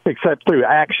me except through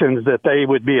actions that they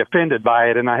would be offended by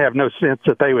it, and I have no sense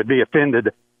that they would be offended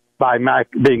by my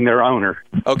being their owner.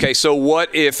 Okay, so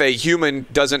what if a human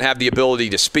doesn't have the ability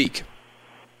to speak?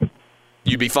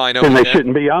 You'd be fine owning them? Then they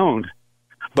shouldn't be owned.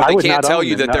 But they can't tell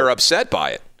you that they're upset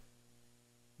by it.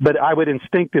 But I would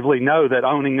instinctively know that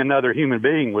owning another human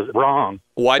being was wrong.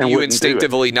 Why do you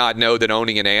instinctively not know that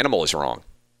owning an animal is wrong?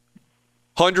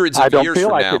 Hundreds of years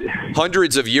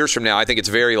from now, I think it's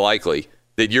very likely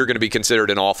that you're going to be considered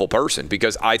an awful person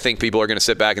because I think people are going to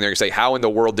sit back and they're going to say, how in the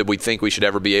world did we think we should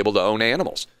ever be able to own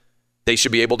animals? They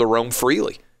should be able to roam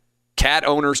freely. Cat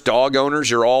owners, dog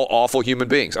owners, you're all awful human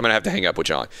beings. I'm going to have to hang up with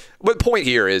John. But the point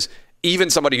here is,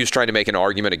 even somebody who's trying to make an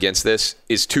argument against this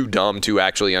is too dumb to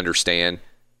actually understand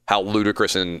how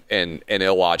ludicrous and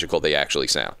illogical they actually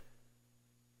sound.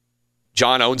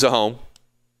 John owns a home,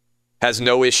 has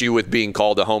no issue with being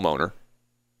called a homeowner.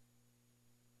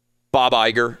 Bob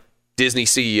Iger, Disney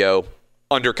CEO,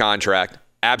 under contract,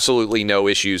 absolutely no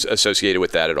issues associated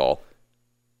with that at all.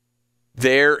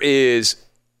 There is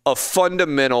a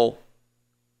fundamental,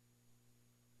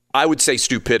 I would say,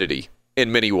 stupidity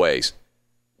in many ways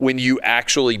when you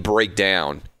actually break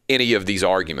down any of these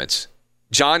arguments.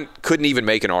 John couldn't even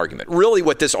make an argument. Really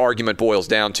what this argument boils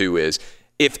down to is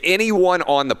if anyone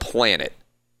on the planet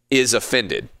is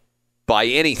offended by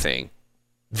anything,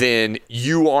 then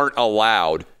you aren't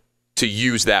allowed to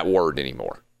use that word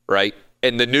anymore, right?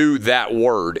 And that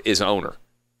word is owner.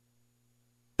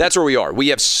 That's where we are. We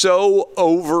have so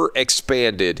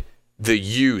overexpanded the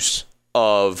use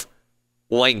of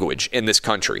language in this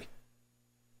country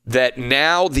that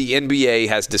now the NBA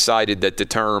has decided that the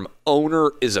term owner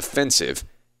is offensive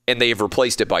and they have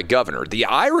replaced it by governor. The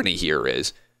irony here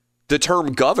is the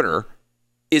term governor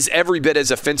is every bit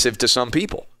as offensive to some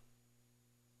people,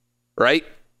 right,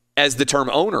 as the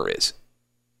term owner is.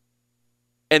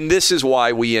 And this is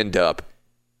why we end up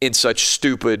in such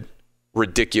stupid,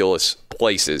 ridiculous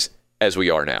places as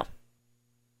we are now.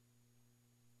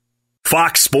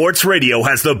 Fox Sports Radio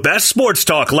has the best sports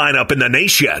talk lineup in the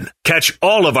nation. Catch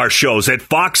all of our shows at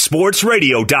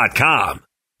foxsportsradio.com.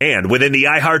 And within the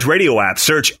iHeartRadio app,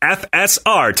 search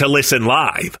FSR to listen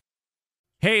live.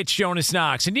 Hey, it's Jonas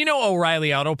Knox, and you know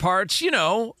O'Reilly Auto Parts. You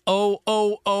know,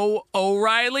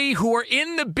 O'Reilly, who are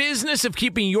in the business of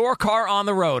keeping your car on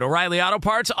the road. O'Reilly Auto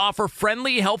Parts offer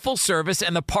friendly, helpful service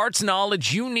and the parts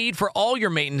knowledge you need for all your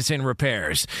maintenance and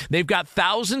repairs. They've got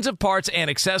thousands of parts and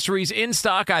accessories in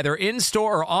stock, either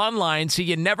in-store or online, so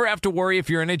you never have to worry if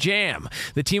you're in a jam.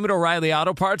 The team at O'Reilly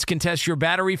Auto Parts can test your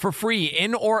battery for free,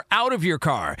 in or out of your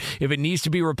car. If it needs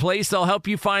to be replaced, they'll help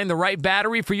you find the right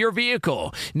battery for your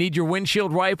vehicle. Need your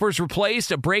windshield wipers replaced,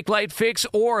 a brake light fix,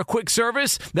 or a quick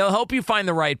service? They'll help you find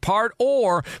the right part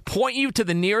or point you to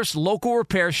the nearest local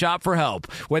repair shop for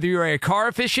help. Whether you're a car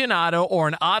aficionado or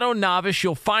an auto novice,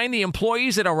 you'll find the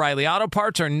employees at O'Reilly Auto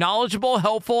Parts are knowledgeable,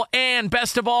 helpful, and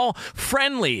best of all,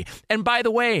 friendly. And by the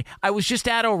way, I was just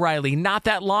at O'Reilly not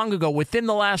that long ago, within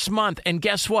the last month, and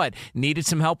guess what? Needed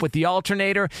some help with the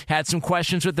alternator, had some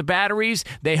questions with the batteries.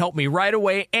 They helped me right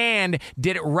away and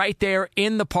did it right there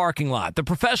in the parking lot. The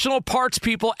professional parts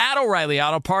people at O'Reilly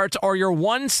Auto Parts are your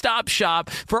one-stop shop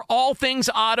for all things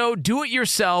auto,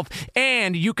 do-it-yourself,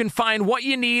 and you can find what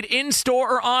you need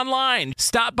in-store or online.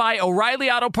 Stop by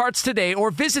O'Reilly Auto Parts today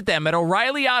or visit them at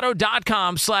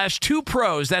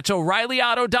O'ReillyAuto.com/2pros. That's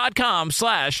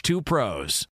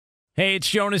O'ReillyAuto.com/2pros. Hey, it's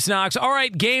Jonas Knox. All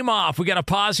right, game off. We got to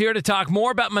pause here to talk more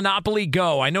about Monopoly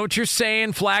Go. I know what you're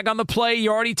saying, flag on the play.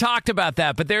 You already talked about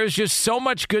that, but there's just so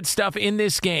much good stuff in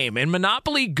this game. In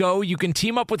Monopoly Go, you can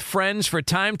team up with friends for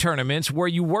time tournaments where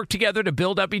you work together to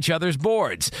build up each other's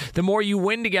boards. The more you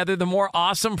win together, the more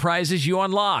awesome prizes you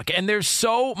unlock. And there's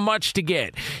so much to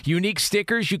get. Unique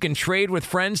stickers you can trade with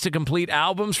friends to complete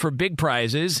albums for big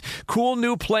prizes, cool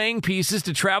new playing pieces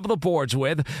to travel the boards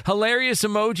with, hilarious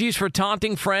emojis for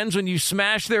taunting friends when you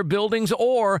smash their buildings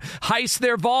or heist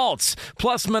their vaults.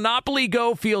 Plus, Monopoly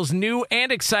Go feels new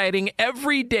and exciting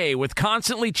every day with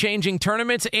constantly changing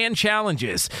tournaments and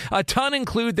challenges. A ton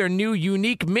include their new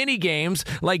unique mini games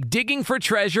like digging for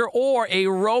treasure or a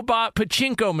robot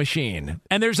pachinko machine.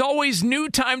 And there's always new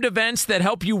timed events that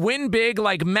help you win big,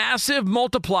 like massive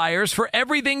multipliers for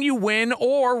everything you win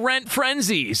or rent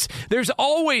frenzies. There's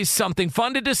always something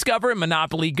fun to discover in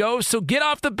Monopoly Go, so get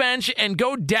off the bench and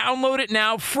go download it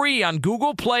now free on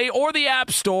Google Play or the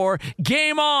App Store.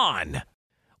 Game on!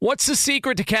 What's the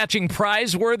secret to catching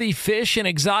prize-worthy fish in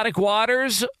exotic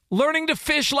waters? Learning to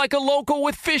fish like a local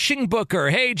with Fishing Booker.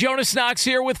 Hey, Jonas Knox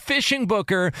here with Fishing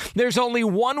Booker. There's only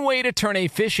one way to turn a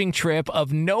fishing trip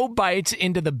of no bites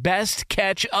into the best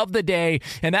catch of the day,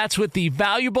 and that's with the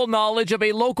valuable knowledge of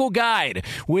a local guide.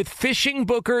 With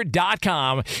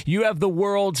FishingBooker.com, you have the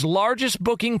world's largest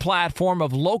booking platform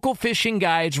of local fishing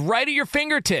guides right at your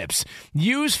fingertips.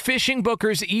 Use Fishing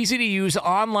Booker's easy-to-use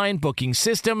online booking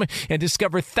system and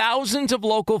discover thousands of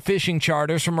local fishing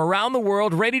charters from around the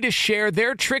world ready to share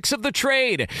their tricks of the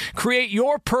trade. Create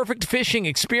your perfect fishing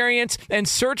experience and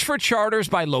search for charters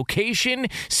by location,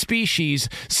 species,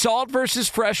 salt versus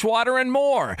freshwater, and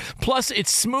more. Plus,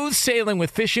 it's smooth sailing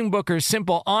with Fishing Booker's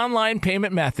simple online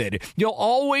payment method. You'll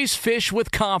always fish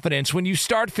with confidence when you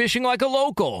start fishing like a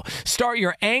local. Start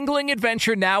your angling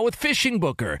adventure now with Fishing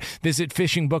Booker. Visit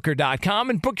FishingBooker.com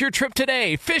and book your trip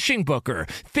today. Fishing Booker.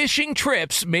 Fishing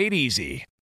trips made easy.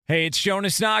 Hey, it's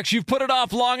Jonas Knox. You've put it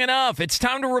off long enough. It's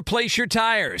time to replace your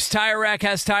tires. Tire Rack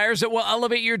has tires that will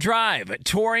elevate your drive.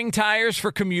 Touring tires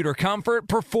for commuter comfort,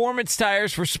 performance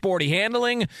tires for sporty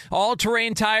handling,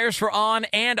 all-terrain tires for on-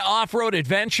 and off-road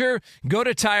adventure. Go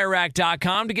to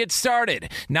TireRack.com to get started.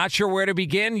 Not sure where to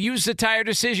begin? Use the Tire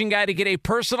Decision Guide to get a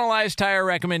personalized tire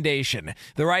recommendation.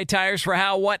 The right tires for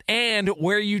how, what, and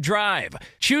where you drive.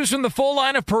 Choose from the full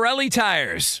line of Pirelli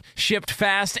tires. Shipped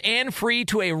fast and free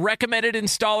to a recommended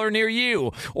installer near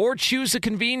you, or choose the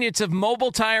convenience of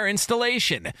mobile tire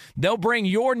installation. They'll bring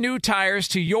your new tires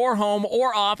to your home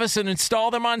or office and install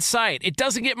them on site. It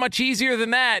doesn't get much easier than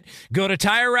that. Go to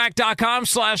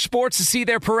TireRack.com/sports to see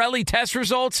their Pirelli test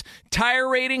results, tire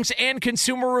ratings, and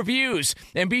consumer reviews.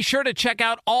 And be sure to check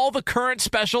out all the current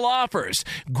special offers.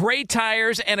 Great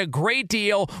tires and a great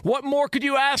deal. What more could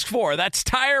you ask for? That's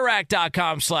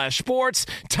TireRack.com/sports.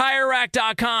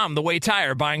 TireRack.com, the way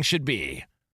tire buying should be.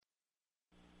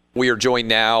 We are joined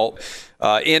now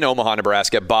in Omaha,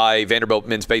 Nebraska, by Vanderbilt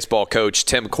men's baseball coach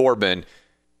Tim Corbin.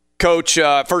 Coach,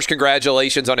 first,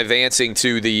 congratulations on advancing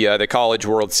to the College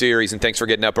World Series, and thanks for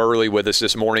getting up early with us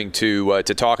this morning to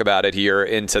talk about it here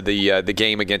into the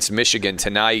game against Michigan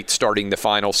tonight, starting the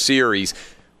final series.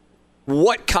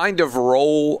 What kind of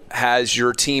role has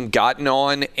your team gotten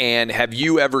on, and have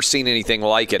you ever seen anything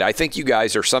like it? I think you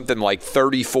guys are something like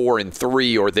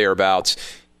 34-3 or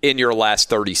thereabouts in your last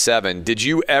 37. Did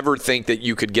you ever think that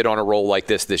you could get on a roll like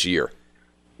this year?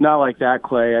 Not like that,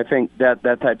 Clay. I think that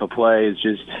type of play is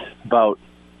just about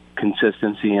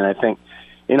consistency, and I think,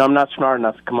 I'm not smart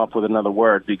enough to come up with another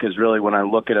word, because really when I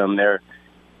look at them,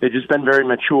 they've just been very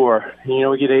mature.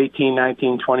 We get 18,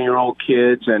 19, 20-year-old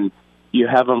kids, and you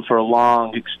have them for a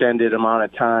long, extended amount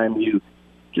of time. You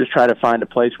just try to find a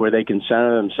place where they can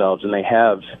center themselves, and they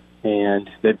have, and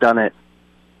they've done it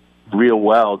real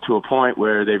well to a point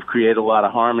where they've created a lot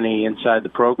of harmony inside the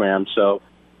program. So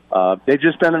they've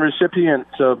just been the recipients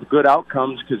of good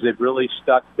outcomes because they've really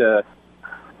stuck to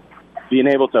being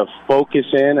able to focus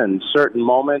in certain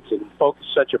moments, and focus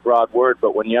is such a broad word,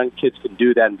 but when young kids can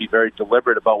do that and be very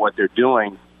deliberate about what they're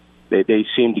doing, they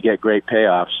seem to get great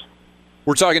payoffs.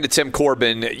 We're talking to Tim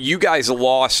Corbin. You guys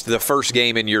lost the first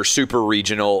game in your super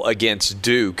regional against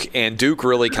Duke, and Duke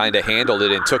really kind of handled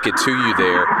it and took it to you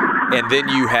there. And then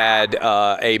you had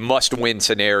a must-win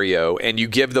scenario, and you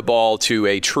give the ball to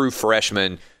a true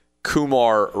freshman,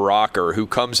 Kumar Rocker, who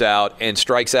comes out and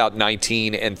strikes out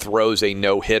 19 and throws a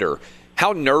no-hitter.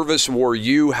 How nervous were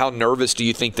you? How nervous do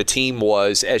you think the team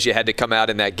was as you had to come out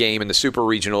in that game in the Super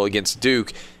Regional against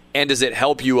Duke? And does it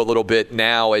help you a little bit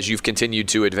now as you've continued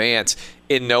to advance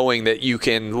in knowing that you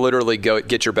can literally go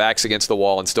get your backs against the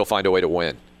wall and still find a way to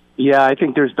win? Yeah, I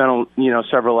think there's been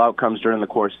several outcomes during the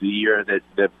course of the year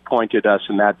that pointed us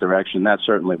in that direction. That's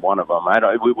certainly one of them.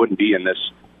 We wouldn't be in this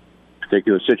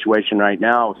particular situation right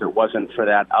now if it wasn't for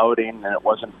that outing and it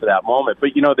wasn't for that moment.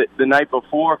 But the night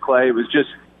before, Clay, it was just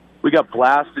we got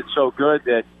blasted so good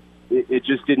that it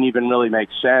just didn't even really make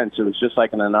sense. It was just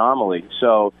like an anomaly.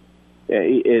 So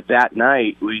that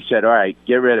night we said, all right,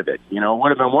 get rid of it. It would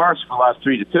have been worse if we lost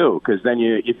 3-2 because then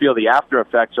you feel the after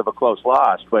effects of a close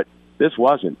loss. But this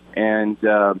wasn't. And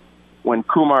when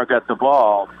Kumar got the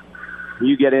ball,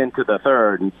 you get into the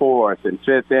third and fourth and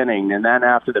fifth inning. And then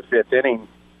after the fifth inning,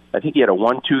 I think he had a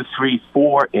 1, 2, 3,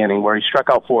 4 inning where he struck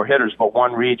out 4 hitters, but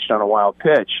one reached on a wild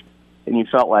pitch. And you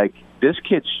felt like this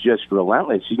kid's just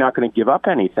relentless. He's not going to give up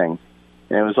anything.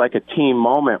 And it was like a team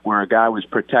moment where a guy was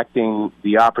protecting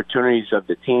the opportunities of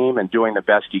the team and doing the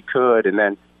best he could. And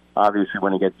then obviously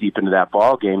when you get deep into that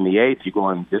ball game, the 8th, you're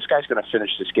going, this guy's going to finish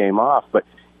this game off. But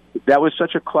that was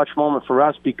such a clutch moment for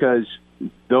us because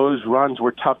those runs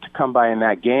were tough to come by in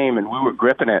that game, and we were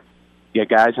gripping it. Yeah,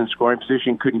 guys in scoring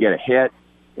position couldn't get a hit,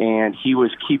 and he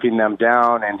was keeping them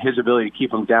down, and his ability to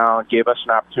keep them down gave us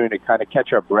an opportunity to kind of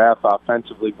catch our breath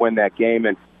offensively, win that game.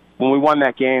 And when we won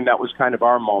that game, that was kind of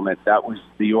our moment. That was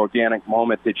the organic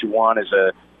moment that you want as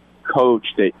a coach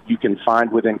that you can find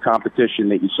within competition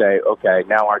that you say, okay,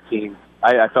 now our team –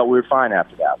 I felt we were fine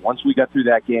after that. Once we got through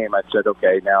that game, I said,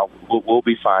 okay, now we'll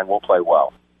be fine. We'll play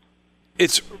well.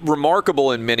 It's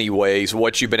remarkable in many ways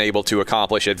what you've been able to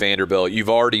accomplish at Vanderbilt. You've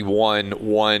already won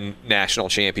one national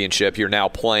championship. You're now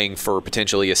playing for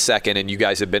potentially a second, and you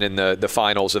guys have been in the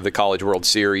finals of the College World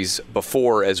Series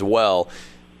before as well.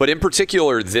 But in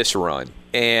particular, this run.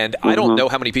 And I don't know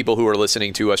how many people who are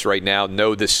listening to us right now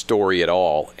know this story at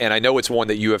all. And I know it's one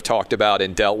that you have talked about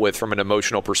and dealt with from an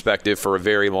emotional perspective for a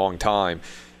very long time.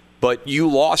 But you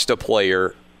lost a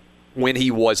player when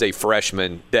he was a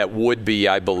freshman that would be,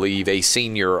 I believe, a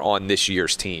senior on this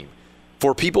year's team.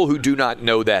 For people who do not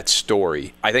know that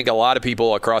story, I think a lot of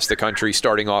people across the country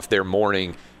starting off their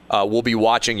morning will be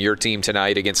watching your team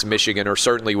tonight against Michigan, or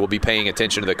certainly will be paying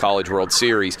attention to the College World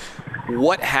Series.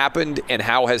 What happened, and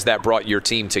how has that brought your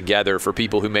team together for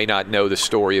people who may not know the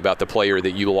story about the player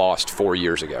that you lost 4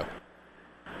 years ago?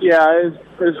 Yeah,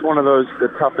 it's one of the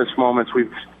toughest moments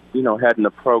we've had in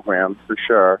the program for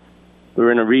sure. We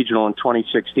were in a regional in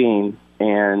 2016,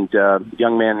 and a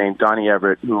young man named Donnie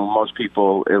Everett, who most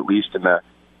people, at least in the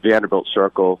Vanderbilt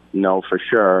circle, know for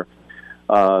sure,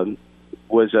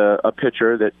 was a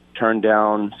pitcher that turned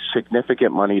down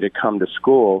significant money to come to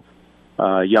school,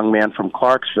 a young man from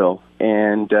Clarksville.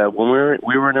 And when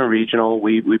we were in a regional,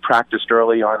 we practiced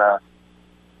early on a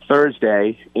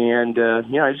Thursday, and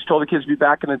I just told the kids to be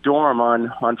back in the dorm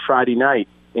on Friday night.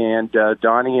 And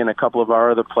Donnie and a couple of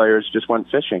our other players just went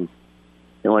fishing.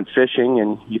 They went fishing,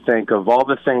 and you think of all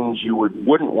the things you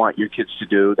wouldn't want your kids to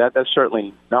do. That's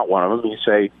certainly not one of them. You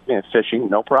say, fishing,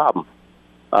 no problem.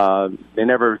 They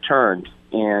never returned,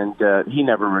 and he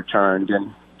never returned,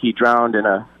 and he drowned in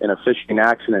a fishing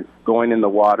accident, going in the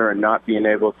water and not being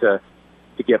able to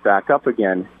get back up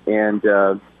again. And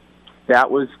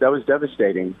that was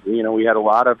devastating. We had a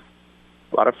lot of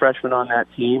freshmen on that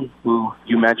team who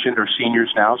you mentioned are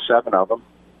seniors now, 7 of them.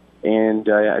 And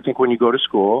I think when you go to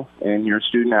school and you're a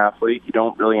student athlete, you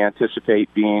don't really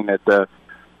anticipate being at the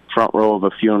front row of a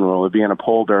funeral or being a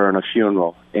pallbearer in a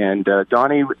funeral. And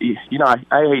Donnie, I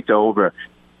hate to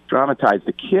over-dramatize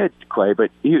the kid, Clay,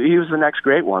 but he was the next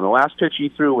great one. The last pitch he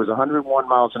threw was 101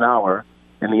 miles an hour,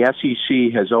 and the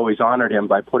SEC has always honored him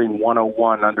by putting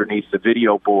 101 underneath the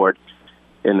video board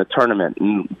in the tournament.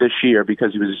 And this year,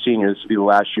 because he was a senior, this will be the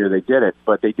last year they did it,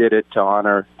 but they did it to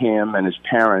honor him and his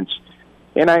parents.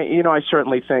 And I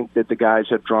certainly think that the guys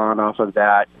have drawn off of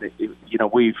that.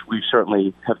 We've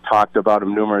certainly have talked about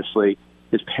him numerously.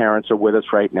 His parents are with us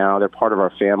right now. They're part of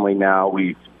our family now.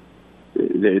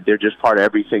 They're just part of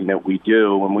everything that we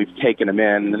do, and we've taken them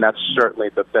in. And that's certainly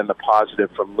been the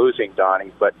positive from losing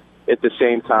Donnie. But at the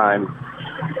same time,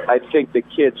 I think the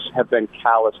kids have been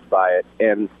calloused by it,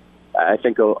 and I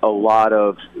think a lot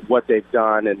of what they've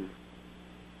done, and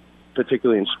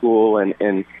particularly in school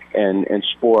and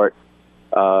sport.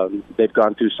 They've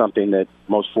gone through something that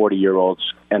most 40-year-olds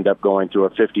end up going through, or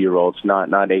 50-year-olds,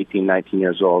 not 18, 19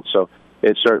 years old. So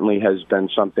it certainly has been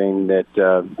something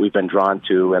that we've been drawn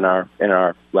to in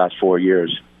our last 4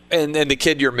 years. And the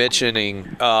kid you're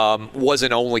mentioning was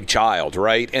an only child,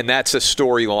 right? And that's a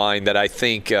storyline that I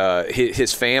think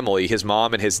his family, his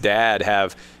mom and his dad,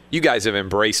 have you guys have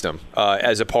embraced them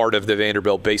as a part of the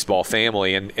Vanderbilt baseball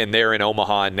family, and they're in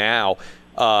Omaha now.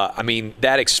 I mean,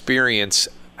 that experience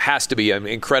has to be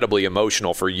incredibly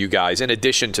emotional for you guys, in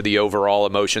addition to the overall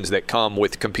emotions that come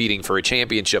with competing for a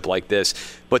championship like this.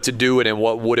 But to do it in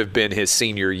what would have been his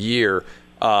senior year,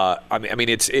 I mean,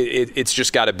 it's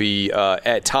just got to be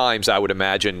at times, I would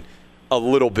imagine, a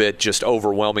little bit just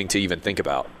overwhelming to even think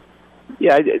about.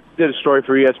 Yeah, I did a story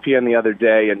for ESPN the other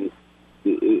day and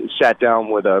sat down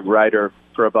with a writer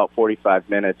for about 45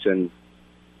 minutes, and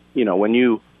when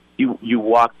you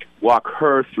walk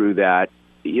her through that,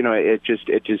 it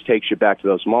just takes you back to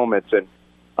those moments. And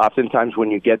oftentimes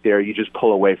when you get there, you just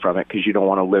pull away from it because you don't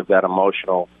want to live that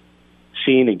emotional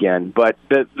scene again. But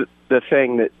the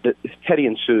thing that Teddy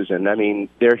and Susan, I mean,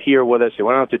 they're here with us. They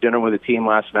went out to dinner with the team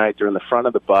last night. They're in the front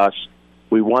of the bus.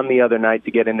 We won the other night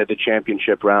to get into the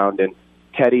championship round, and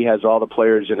Teddy has all the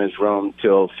players in his room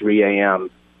till 3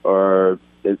 a.m. or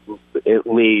at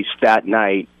least that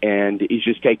night, and he's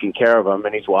just taking care of them,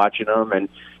 and he's watching them and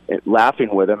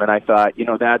laughing with them. And I thought,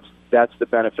 that's the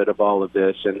benefit of all of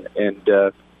this. And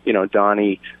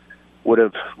Donnie would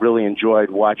have really enjoyed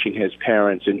watching his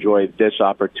parents enjoy this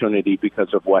opportunity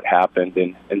because of what happened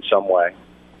in some way.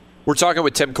 We're talking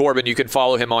with Tim Corbin. You can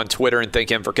follow him on Twitter and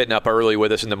thank him for getting up early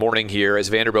with us in the morning here as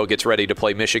Vanderbilt gets ready to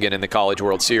play Michigan in the College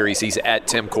World Series. He's at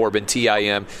Tim Corbin,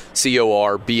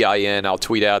 TimCorbin. I'll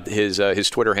tweet out his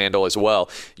Twitter handle as well.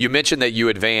 You mentioned that you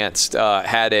advanced,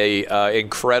 had a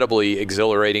incredibly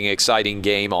exhilarating, exciting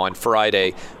game on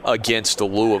Friday against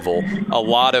Louisville. A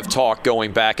lot of talk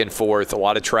going back and forth, a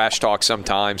lot of trash talk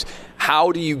sometimes.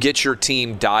 How do you get your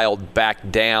team dialed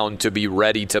back down to be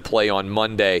ready to play on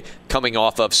Monday, coming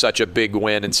off of such a big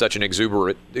win and such an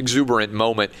exuberant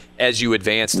moment as you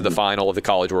advance to the final of the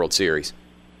College World Series?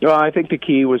 Well, I think the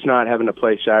key was not having to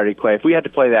play Saturday, Clay. If we had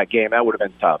to play that game, that would have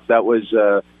been tough. That was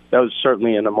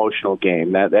certainly an emotional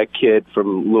game. That kid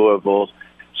from Louisville,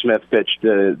 Smith, pitched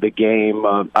the game.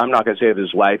 I'm not going to say of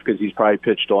his life because he's probably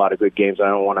pitched a lot of good games. I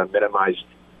don't want to minimize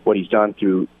what he's done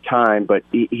through time, but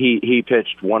he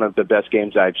pitched one of the best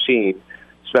games I've seen,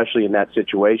 especially in that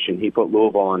situation. He put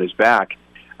Louisville on his back,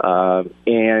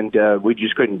 and we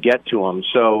just couldn't get to him.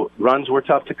 So runs were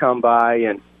tough to come by,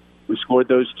 and we scored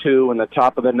those two in the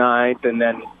top of the ninth and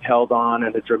then held on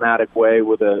in a dramatic way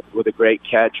with a great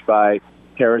catch by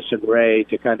Harrison Ray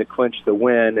to kind of clinch the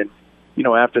win. And,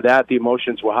 after that, the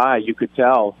emotions were high. You could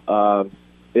tell.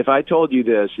 If I told you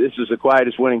this is the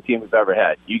quietest winning team we've ever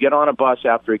had. You get on a bus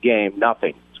after a game,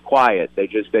 nothing. It's quiet. They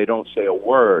don't say a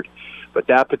word. But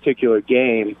that particular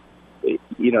game,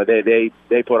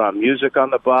 they put on music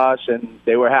on the bus, and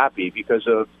they were happy because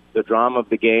of the drama of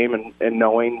the game and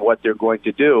knowing what they're going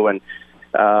to do. And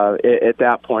at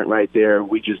that point right there,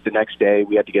 the next day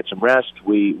we had to get some rest.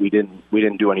 We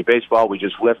didn't do any baseball. We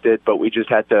just lifted, but we just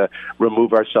had to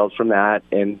remove ourselves from that,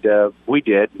 and we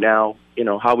did. Now,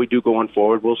 how we do going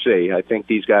forward, we'll see. I think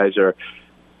these guys are,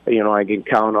 I can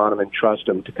count on them and trust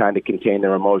them to kind of contain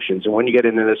their emotions. And when you get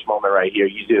into this moment right here,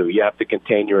 you have to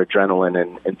contain your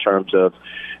adrenaline in terms of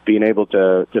being able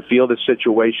to feel the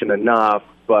situation enough,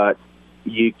 but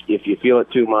if you feel it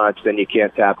too much, then you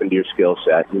can't tap into your skill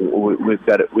set. We've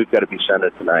got to be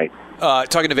centered tonight.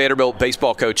 Talking to Vanderbilt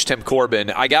baseball coach Tim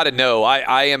Corbin, I got to know,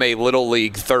 I am a little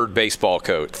league third base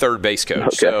coach. Okay.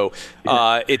 So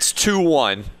it's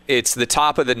 2-1. It's the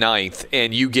top of the ninth,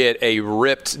 and you get a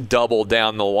ripped double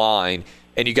down the line,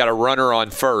 and you got a runner on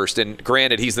first. And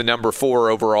granted, he's the number 4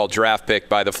 overall draft pick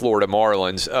by the Florida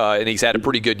Marlins, and he's had a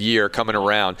pretty good year coming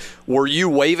around. Were you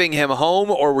waving him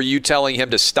home, or were you telling him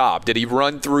to stop? Did he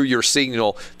run through your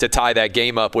signal to tie that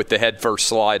game up with the head-first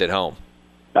slide at home?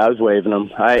 I was waving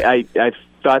him. I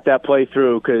thought that play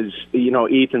through because,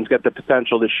 Ethan's got the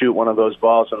potential to shoot one of those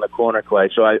balls in the corner, Clay.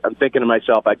 So I'm thinking to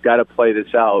myself, I've got to play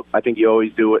this out. I think you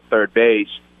always do at third base,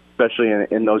 especially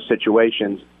in those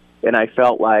situations. And I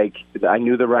felt like I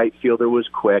knew the right fielder was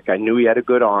quick. I knew he had a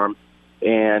good arm,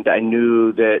 and I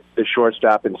knew that the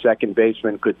shortstop and second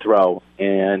baseman could throw.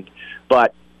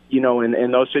 But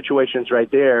in those situations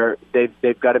right there,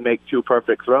 they've got to make 2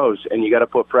 perfect throws, and you got to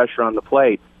put pressure on the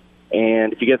plate.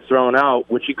 And if he gets thrown out,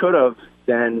 which he could have,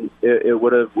 then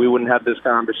we wouldn't have this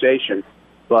conversation.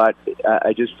 But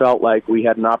I just felt like we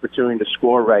had an opportunity to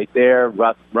score right there.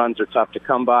 Runs are tough to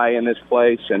come by in this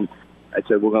place, and I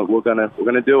said we're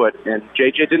gonna do it. And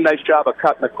JJ did a nice job of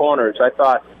cutting the corners. I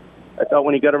thought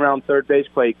when he got around third base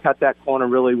play, he cut that corner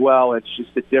really well. It's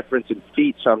just the difference in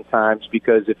feet sometimes,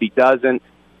 because if he doesn't,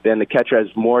 then the catcher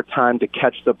has more time to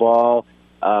catch the ball,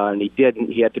 and he didn't.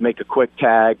 He had to make a quick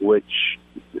tag, which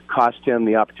cost him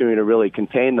the opportunity to really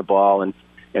contain the ball. And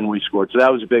and we scored. So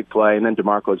that was a big play. And then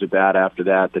DeMarco's at bat after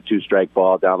that. The 2-strike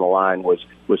ball down the line was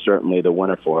certainly the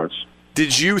winner for us.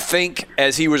 Did you think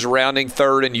as he was rounding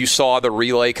third and you saw the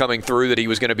relay coming through that he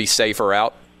was going to be safer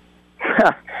out?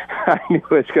 I knew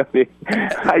it was going to be.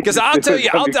 Because I'll tell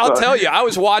you, I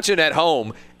was watching at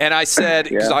home, and I said,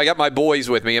 because I got my boys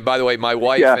with me, and by the way, my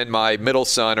wife and my middle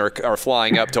son are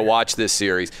flying up to watch this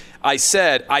series. I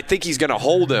said, I think he's going to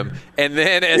hold him. And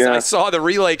then as I saw the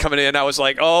relay coming in, I was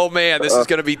like, oh, man, this is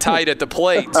going to be tight at the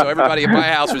plate. So everybody in my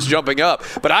house was jumping up.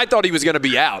 But I thought he was going to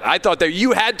be out. I thought that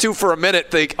you had to, for a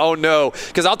minute, think, oh, no.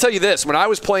 Because I'll tell you this. When I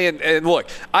was playing, and look,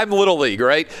 I'm Little League,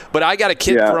 right? But I got a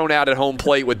kid thrown out at home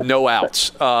plate with no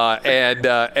outs. And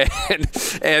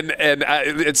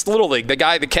it's Little League.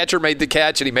 The catcher made the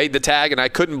catch, and he made the tag, and I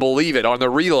couldn't believe it on the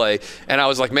relay. And I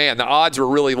was like, man, the odds were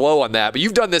really low on that. But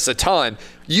you've done this a ton.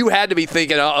 You had to be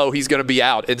thinking, he's going to be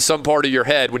out in some part of your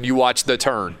head when you watch the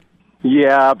turn.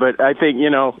 Yeah, but I think,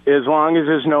 as long as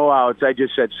there's no outs, I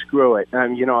just said, screw it.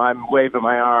 I'm waving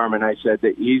my arm, and I said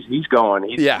that he's going.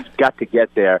 He's got to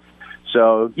get there.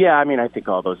 So, I think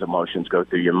all those emotions go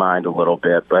through your mind a little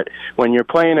bit. But when you're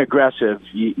playing aggressive,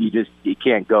 you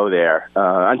can't go there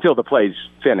until the play's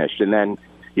finished. And then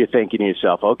you're thinking to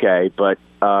yourself, okay, but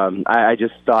I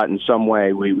just thought in some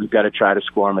way we've got to try to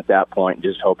score him at that point and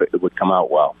just hope it would come out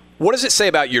well. What does it say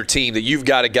about your team that you've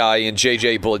got a guy in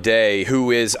J.J. Bleday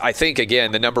who is, I think,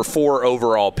 again, the number 4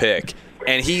 overall pick,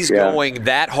 and he's going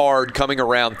that hard coming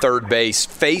around third base,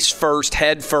 face first,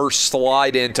 head first,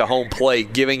 slide into home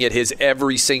plate, giving it his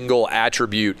every single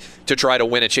attribute to try to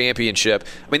win a championship?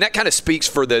 I mean, that kind of speaks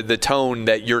for the tone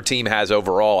that your team has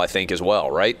overall, I think, as well,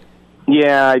 right?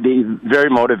 Yeah, very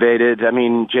motivated. I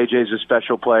mean, JJ's a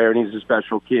special player, and he's a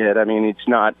special kid. I mean, it's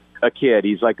not a kid.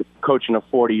 He's like coaching a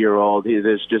 40-year-old.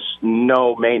 There's just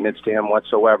no maintenance to him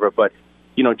whatsoever. But,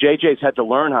 JJ's had to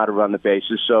learn how to run the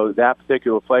bases, so that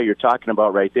particular play you're talking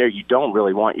about right there, you don't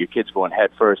really want your kids going head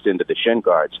first into the shin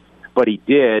guards. But he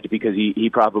did because he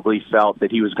probably felt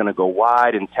that he was going to go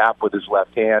wide and tap with his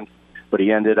left hand, but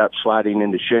he ended up sliding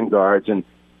into shin guards, and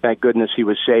thank goodness he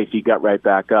was safe. He got right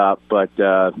back up, but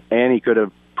and he could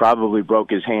have probably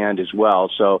broke his hand as well.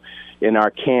 So in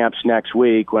our camps next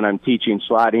week, when I'm teaching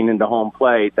sliding into home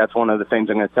plate, that's one of the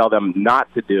things I'm going to tell them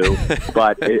not to do.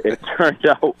 But it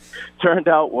turned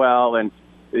out well, and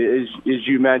as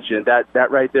you mentioned, that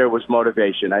right there was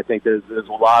motivation. I think there's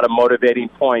a lot of motivating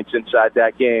points inside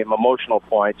that game, emotional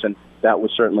points, and that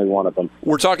was certainly one of them.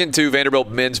 We're talking to Vanderbilt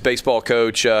men's baseball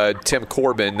coach Tim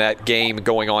Corbin. That game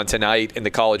going on tonight in the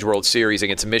College World Series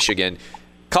against Michigan.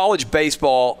 College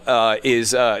baseball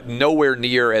is nowhere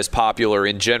near as popular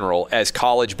in general as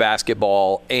college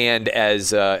basketball and as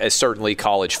certainly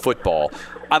college football.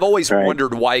 I've always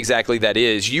wondered why exactly that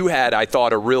is. You had, I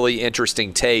thought, a really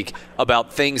interesting take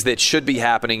about things that should be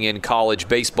happening in college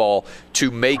baseball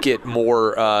to make it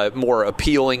more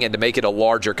appealing and to make it a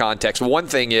larger context. One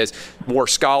thing is more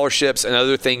scholarships.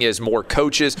 Another thing is more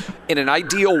coaches. In an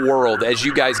ideal world, as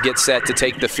you guys get set to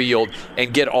take the field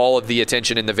and get all of the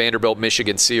attention in the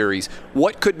Vanderbilt-Michigan series,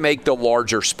 what could make the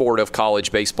larger sport of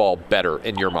college baseball better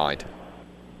in your mind?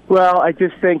 Well, I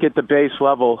just think at the base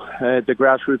level, at the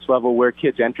grassroots level where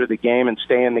kids enter the game and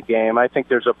stay in the game, I think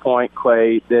there's a point,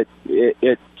 Clay, that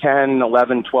at 10,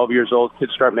 11, 12 years old,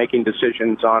 kids start making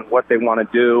decisions on what they want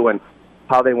to do and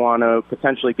how they want to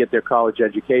potentially get their college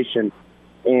education.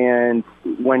 And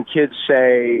when kids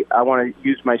say, I want to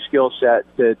use my skill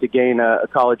set to gain a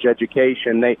college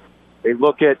education, they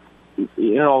look at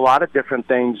a lot of different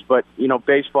things. But,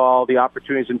 baseball, the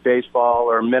opportunities in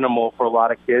baseball are minimal for a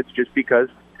lot of kids just because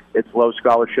it's low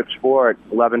scholarship sport,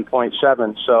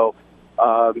 11.7. So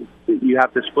you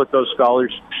have to split those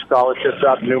scholarships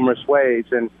up numerous ways.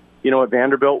 And, at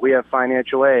Vanderbilt, we have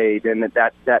financial aid, and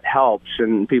that helps.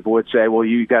 And people would say, well,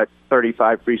 you got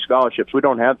 35 free scholarships. We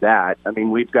don't have that. I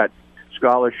mean, we've got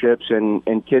scholarships, and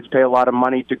kids pay a lot of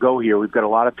money to go here. We've got a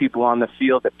lot of people on the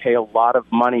field that pay a lot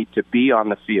of money to be on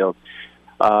the field.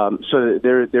 So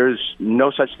there's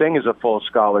no such thing as a full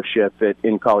scholarship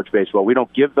in college baseball. We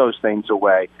don't give those things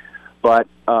away. But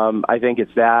I think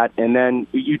it's that. And then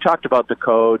you talked about the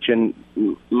coach, and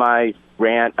my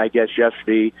rant, I guess,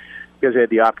 yesterday, because I had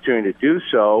the opportunity to do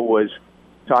so, was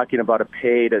talking about a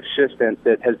paid assistant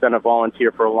that has been a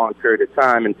volunteer for a long period of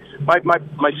time. And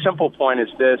my simple point is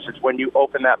this, is when you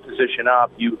open that position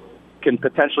up, you can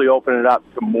potentially open it up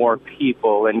to more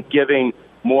people, and giving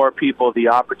more people the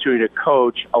opportunity to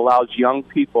coach allows young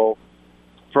people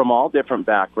from all different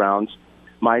backgrounds,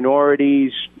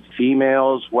 minorities,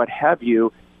 females, what have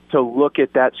you, to look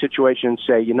at that situation and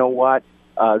say, you know what,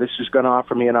 this is going to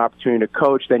offer me an opportunity to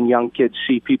coach. Then young kids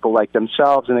see people like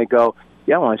themselves and they go,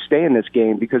 yeah, I want to stay in this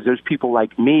game because there's people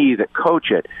like me that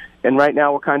coach it. And right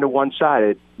now we're kind of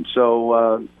one-sided. So,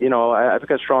 I've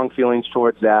got strong feelings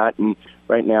towards that. And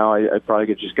right now I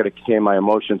probably just got to contain my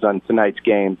emotions on tonight's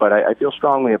game. But I feel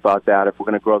strongly about that if we're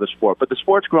going to grow the sport. But the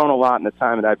sport's grown a lot in the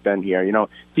time that I've been here.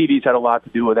 TV's had a lot to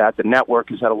do with that. The network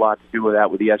has had a lot to do with that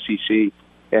with the SEC,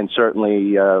 and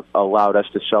certainly allowed us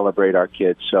to celebrate our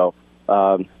kids. So,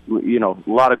 a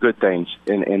lot of good things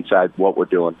inside what we're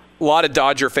doing. A lot of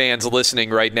Dodger fans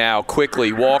listening right now.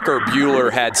 Quickly, Walker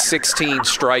Buehler had 16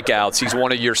 strikeouts. He's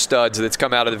one of your studs that's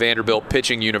come out of the Vanderbilt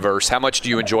pitching universe. How much do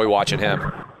you enjoy watching him?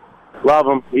 Love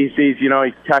him. He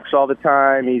texts all the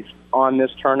time. He's on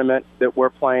this tournament that we're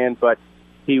playing, but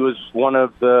he was one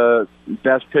of the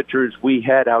best pitchers we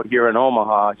had out here in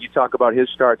Omaha. You talk about his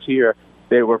starts here,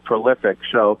 they were prolific.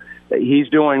 So he's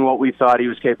doing what we thought he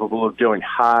was capable of doing.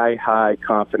 High,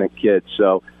 confident kid.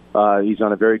 So he's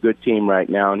on a very good team right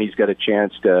now, and he's got a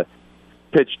chance to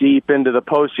pitch deep into the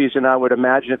postseason. I would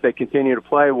imagine if they continue to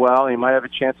play well, he might have a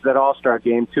chance at that All-Star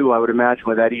game too, I would imagine,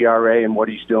 with that ERA and what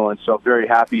he's doing. So very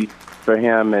happy for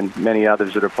him and many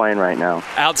others that are playing right now.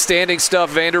 Outstanding stuff,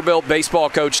 Vanderbilt baseball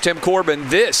coach Tim Corbin.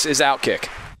 This is Outkick.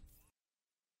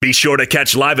 Be sure to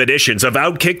catch live editions of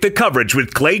Outkick the Coverage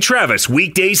with Clay Travis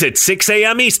weekdays at 6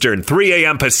 a.m. Eastern, 3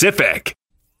 a.m. Pacific.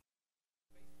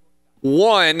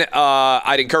 One,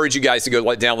 I'd encourage you guys to go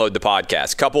download the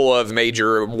podcast. Couple of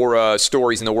major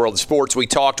stories in the world of sports. We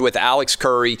talked with Alex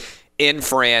Curry in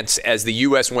France as the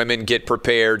U.S. women get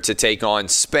prepared to take on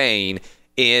Spain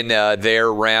in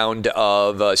their round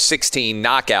of 16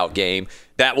 knockout game.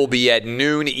 That will be at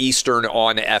noon Eastern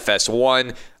on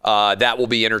FS1. That will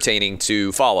be entertaining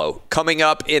to follow. Coming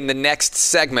up in the next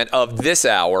segment of this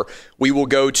hour, we will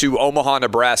go to Omaha,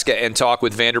 Nebraska, and talk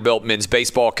with Vanderbilt men's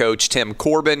baseball coach Tim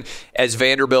Corbin as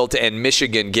Vanderbilt and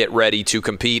Michigan get ready to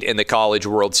compete in the College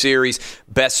World Series.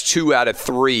 Best 2 out of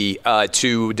 3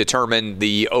 to determine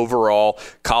the overall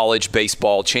college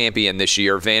baseball champion this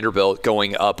year. Vanderbilt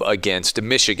going up against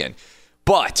Michigan.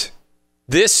 But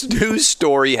this news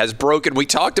story has broken. We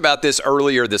talked about this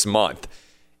earlier this month,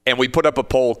 and we put up a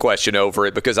poll question over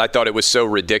it because I thought it was so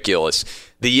ridiculous.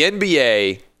 The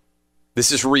NBA,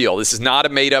 this is real. This is not a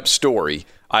made-up story.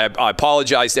 I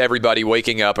apologize to everybody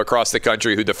waking up across the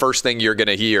country who the first thing you're going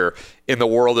to hear in the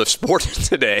world of sports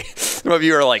today. Some of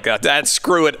you are like,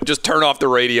 screw it. Just turn off the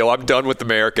radio. I'm done with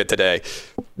America today.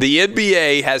 The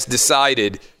NBA has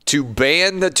decided to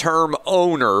ban the term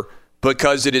owner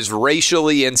because it is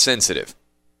racially insensitive.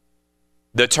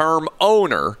 The term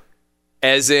owner,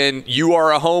 as in you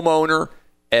are a homeowner,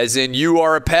 as in you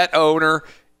are a pet owner,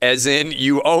 as in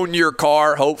you own your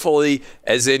car, hopefully,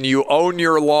 as in you own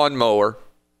your lawnmower.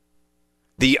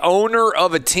 The owner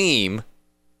of a team,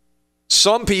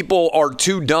 some people are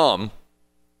too dumb.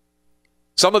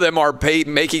 Some of them are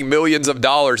making millions of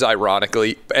dollars,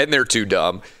 ironically, and they're too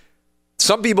dumb.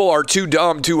 Some people are too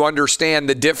dumb to understand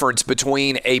the difference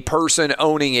between a person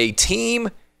owning a team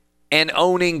and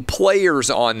owning players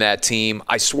on that team.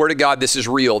 I swear to God, this is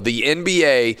real. The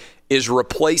NBA is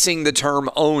replacing the term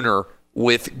owner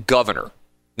with governor.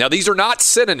 Now, these are not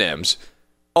synonyms.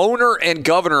 Owner and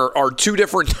governor are two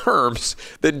different terms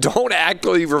that don't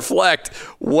actually reflect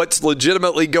what's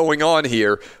legitimately going on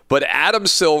here. But Adam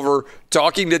Silver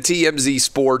talking to TMZ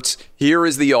Sports, here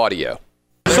is the audio.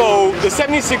 So the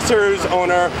 76ers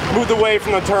owner moved away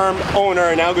from the term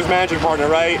owner and now goes managing partner,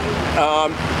 right?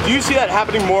 Do you see that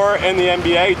happening more in the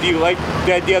NBA? Do you like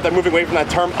the idea that they're moving away from that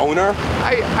term owner?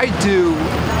 I do.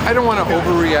 I don't want to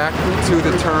overreact to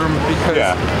the term because,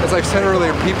 as I said earlier,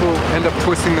 people end up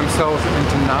twisting themselves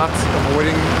into knots,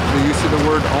 avoiding the use of the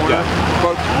word owner. Yeah.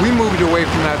 But we moved away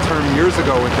from that term years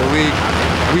ago with the league.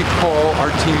 We call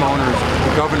our team owners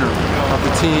the governor of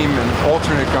the team and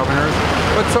alternate governors.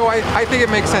 But so I think it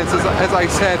makes sense. As I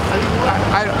said,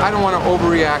 I don't want to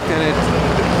overreact,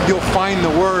 and you'll find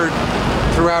the word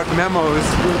throughout memos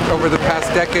over the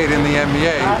past decade in the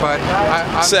NBA,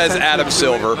 but says Adam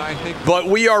Silver. But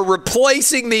we are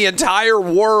replacing the entire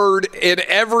word in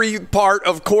every part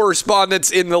of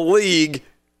correspondence in the league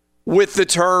with the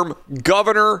term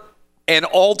governor and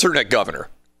alternate governor.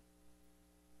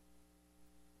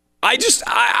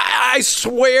 I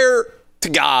swear to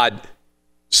God,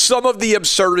 some of the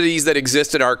absurdities that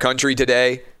exist in our country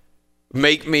today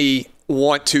make me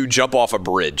want to jump off a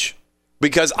bridge.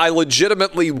 Because I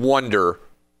legitimately wonder,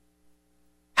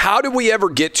 how did we ever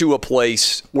get to a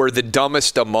place where the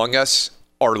dumbest among us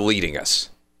are leading us?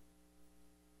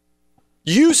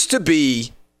 Used to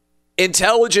be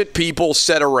intelligent people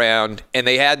sat around and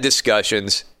they had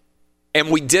discussions, and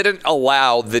we didn't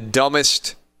allow the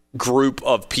dumbest group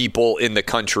of people in the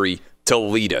country to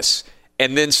lead us.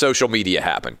 And then social media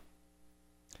happened.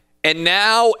 And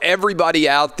now everybody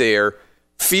out there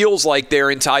feels like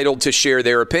they're entitled to share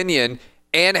their opinion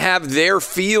and have their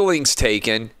feelings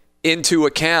taken into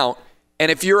account.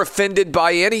 And if you're offended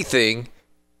by anything,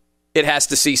 it has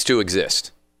to cease to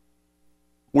exist.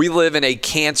 We live in a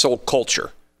cancel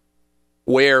culture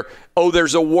where, oh,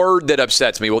 there's a word that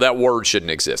upsets me. Well, that word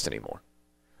shouldn't exist anymore.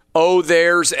 Oh,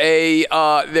 there's a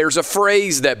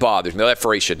phrase that bothers me. Well, that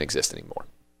phrase shouldn't exist anymore.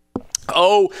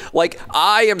 Oh, like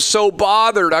I am so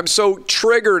bothered. I'm so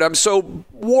triggered. I'm so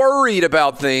worried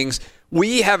about things.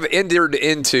 We have entered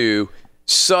into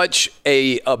such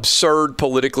a absurd,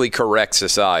 politically correct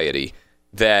society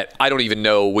that I don't even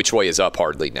know which way is up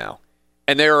hardly now.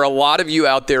 And there are a lot of you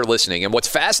out there listening. And what's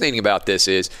fascinating about this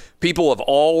is people of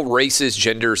all races,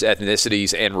 genders,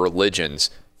 ethnicities, and religions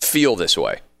feel this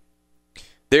way.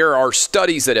 There are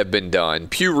studies that have been done.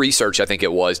 Pew Research, I think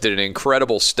it was, did an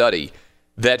incredible study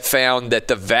that found that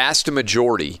the vast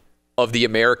majority of the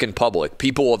American public,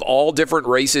 people of all different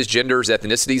races, genders,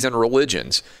 ethnicities, and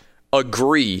religions,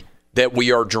 agree that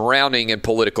we are drowning in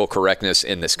political correctness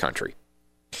in this country.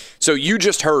 So you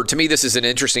just heard, to me, this is an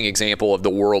interesting example of the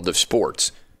world of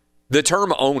sports. The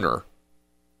term owner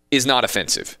is not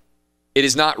offensive. It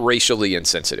is not racially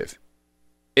insensitive.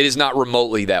 It is not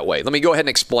remotely that way. Let me go ahead and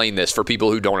explain this for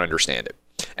people who don't understand it.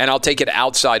 And I'll take it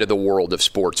outside of the world of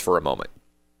sports for a moment.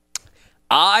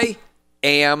 I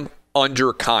am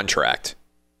under contract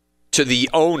to the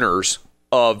owners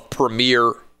of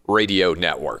Premier Radio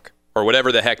Network, or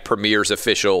whatever the heck Premier's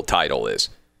official title is.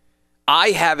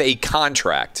 I have a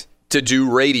contract to do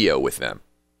radio with them.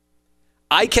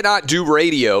 I cannot do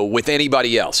radio with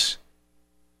anybody else.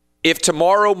 If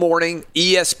tomorrow morning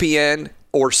ESPN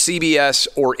or CBS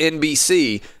or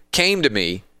NBC came to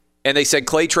me and they said,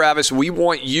 Clay Travis, we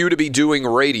want you to be doing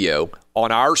radio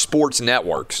on our sports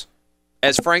networks,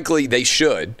 as frankly they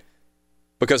should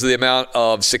because of the amount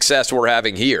of success we're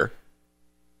having here.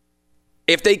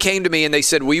 If they came to me and they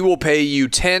said, we will pay you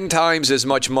 10 times as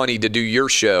much money to do your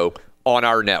show on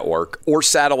our network, or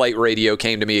satellite radio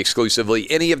came to me exclusively,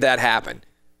 any of that happened,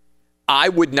 I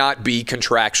would not be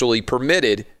contractually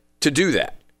permitted to do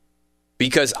that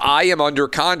because I am under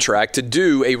contract to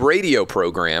do a radio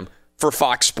program for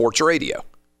Fox Sports Radio.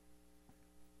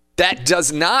 That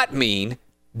does not mean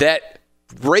that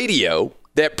radio,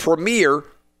 that Premier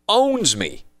owns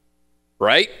me,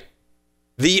 right?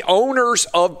 The owners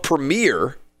of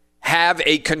Premier have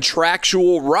a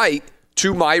contractual right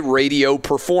to my radio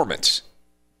performance.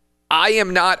 I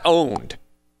am not owned.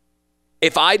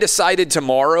 If I decided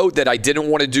tomorrow that I didn't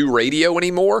want to do radio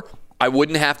anymore, I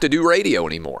wouldn't have to do radio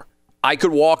anymore. I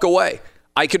could walk away.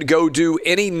 I could go do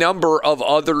any number of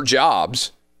other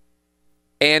jobs,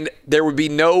 and there would be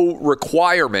no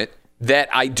requirement that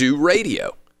I do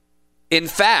radio. In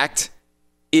fact,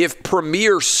 if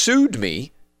Premier sued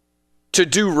me to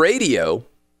do radio,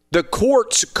 the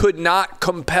courts could not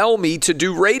compel me to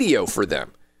do radio for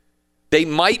them. They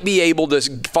might be able to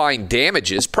find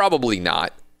damages, probably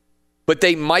not, but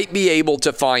they might be able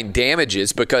to find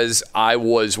damages because I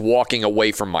was walking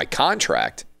away from my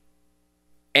contract.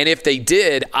 And if they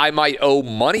did, I might owe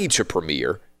money to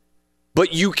Premier.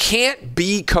 But you can't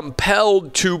be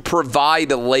compelled to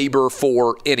provide labor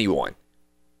for anyone.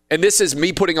 And this is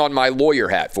me putting on my lawyer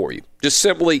hat for you, just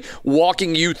simply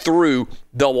walking you through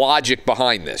the logic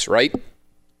behind this, right?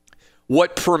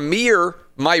 What Premier,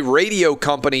 my radio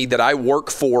company that I work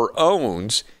for,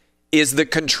 owns is the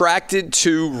contracted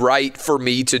to right for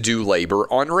me to do labor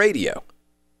on radio.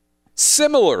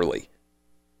 Similarly,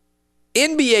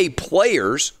 NBA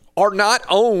players are not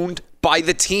owned by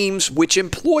the teams which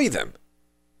employ them.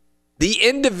 The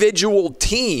individual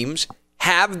teams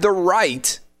have the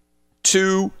right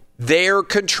to their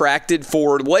contracted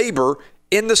for labor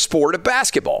in the sport of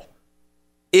basketball.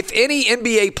 If any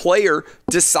NBA player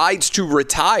decides to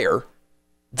retire,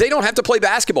 they don't have to play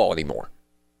basketball anymore.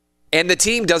 And the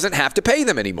team doesn't have to pay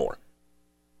them anymore.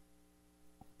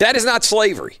 That is not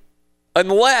slavery.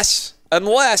 Unless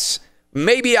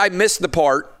maybe I missed the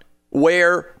part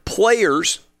where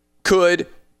players could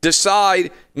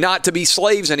decide not to be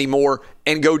slaves anymore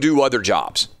and go do other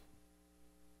jobs.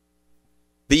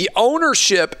 The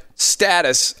ownership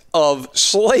status of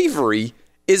slavery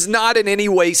is not in any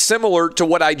way similar to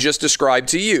what I just described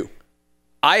to you.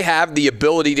 I have the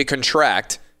ability to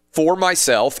contract for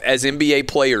myself, as NBA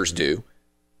players do,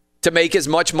 to make as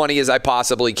much money as I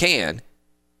possibly can.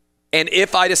 And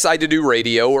if I decide to do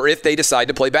radio or if they decide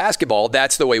to play basketball,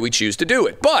 that's the way we choose to do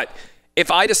it. But if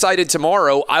I decided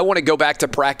tomorrow I want to go back to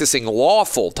practicing law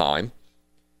full time,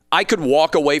 I could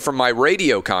walk away from my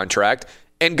radio contract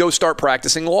and go start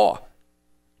practicing law.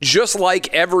 Just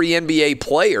like every NBA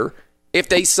player if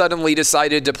they suddenly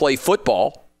decided to play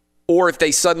football, or if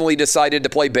they suddenly decided to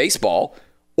play baseball,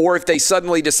 or if they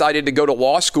suddenly decided to go to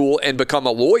law school and become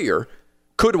a lawyer,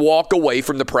 could walk away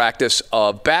from the practice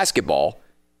of basketball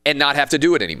and not have to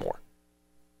do it anymore.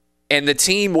 And the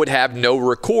team would have no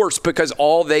recourse because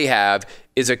all they have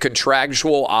is a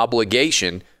contractual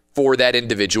obligation for that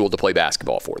individual to play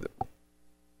basketball for them.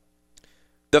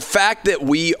 The fact that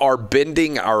we are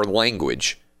bending our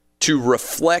language to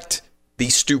reflect the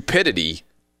stupidity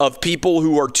of people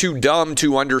who are too dumb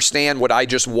to understand what I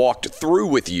just walked through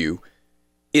with you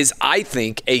is, I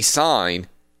think, a sign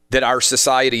that our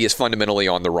society is fundamentally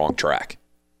on the wrong track.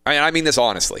 I mean this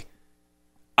honestly.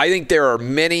 I think there are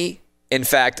many, in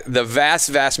fact, the vast,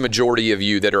 vast majority of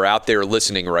you that are out there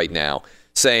listening right now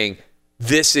saying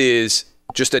this is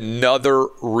just another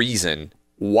reason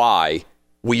why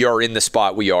we are in the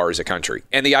spot we are as a country.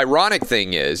 And the ironic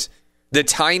thing is, the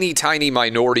tiny, tiny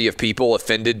minority of people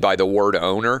offended by the word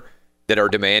owner that are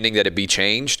demanding that it be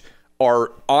changed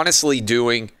are honestly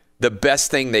doing the best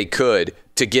thing they could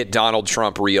to get Donald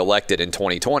Trump reelected in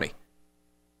 2020.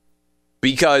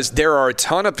 Because there are a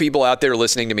ton of people out there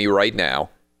listening to me right now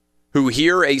who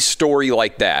hear a story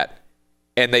like that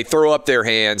and they throw up their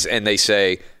hands and they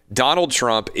say, Donald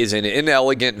Trump is an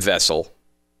inelegant vessel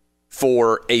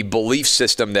for a belief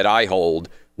system that I hold,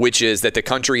 which is that the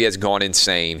country has gone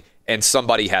insane and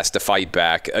somebody has to fight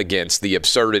back against the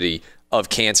absurdity of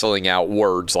canceling out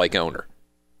words like owner.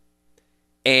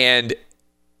 And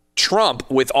Trump,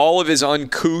 with all of his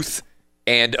uncouth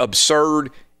and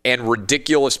absurd and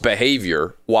ridiculous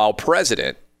behavior while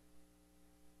president,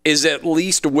 is at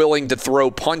least willing to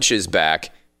throw punches back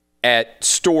at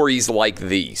stories like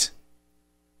these.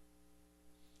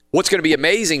 What's going to be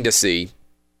amazing to see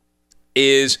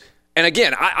is, and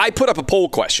again, I put up a poll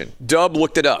question. Dub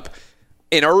looked it up.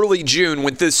 In early June,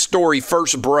 when this story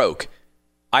first broke,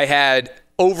 I had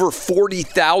over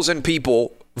 40,000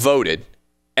 people voted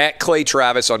at Clay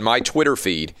Travis on my Twitter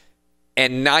feed,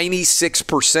 and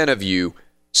 96% of you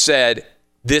said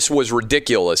this was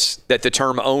ridiculous, that the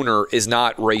term owner is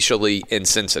not racially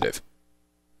insensitive.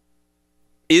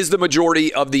 Are the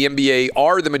majority of the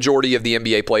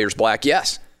NBA players black?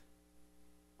 Yes.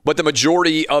 But the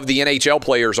majority of the NHL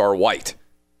players are white.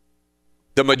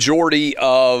 The majority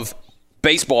of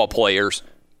baseball players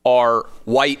are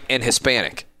white and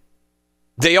Hispanic.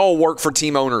 They all work for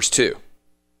team owners too.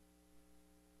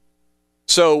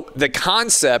 So the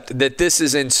concept that this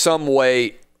is in some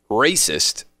way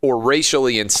racist or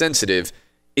racially insensitive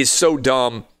is so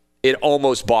dumb, it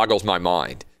almost boggles my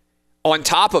mind. On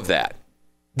top of that,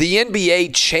 the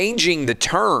NBA changing the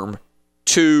term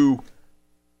to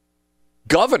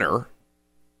governor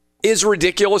is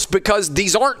ridiculous because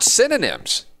these aren't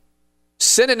synonyms.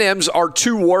 Synonyms are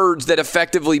two words that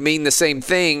effectively mean the same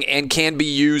thing and can be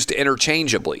used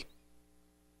interchangeably.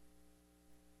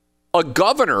 A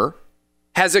governor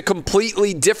has a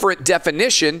completely different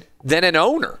definition than an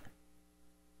owner.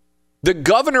 The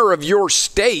governor of your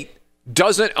state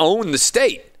doesn't own the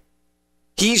state.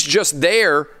 He's just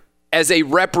there as a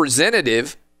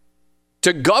representative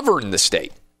to govern the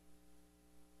state.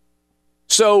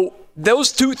 So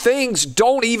those two things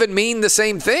don't even mean the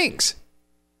same things.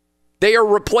 They are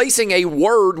replacing a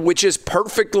word which is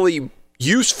perfectly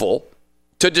useful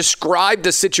to describe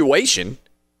the situation.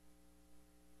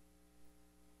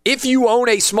 If you own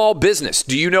a small business,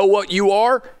 do you know what you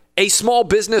are? A small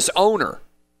business owner.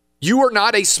 You are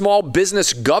not a small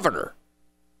business governor.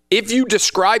 If you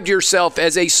described yourself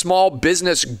as a small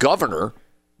business governor,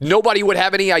 nobody would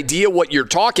have any idea what you're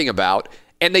talking about,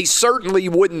 and they certainly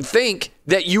wouldn't think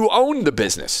that you own the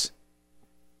business.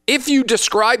 If you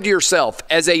described yourself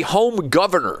as a home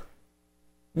governor,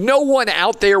 no one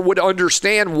out there would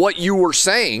understand what you were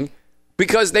saying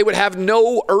because they would have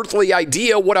no earthly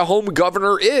idea what a home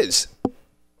governor is.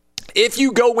 If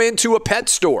you go into a pet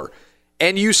store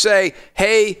and you say,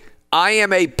 hey, I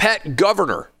am a pet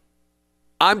governor,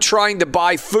 I'm trying to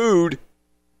buy food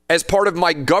as part of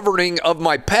my governing of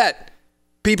my pet,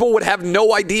 people would have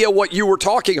no idea what you were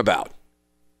talking about.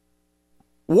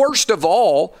 Worst of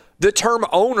all, the term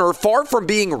owner, far from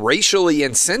being racially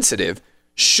insensitive,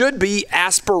 should be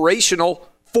aspirational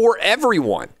for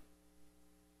everyone.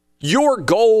 Your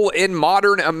goal in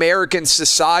modern American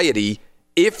society,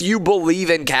 if you believe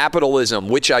in capitalism,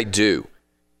 which I do,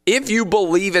 if you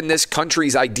believe in this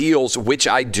country's ideals, which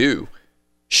I do,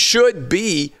 should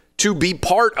be to be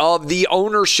part of the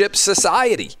ownership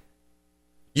society.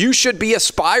 You should be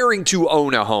aspiring to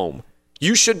own a home.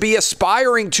 You should be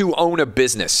aspiring to own a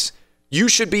business. You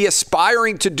should be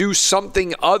aspiring to do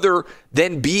something other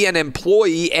than be an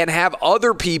employee and have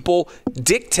other people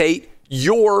dictate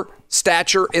your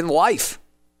stature in life.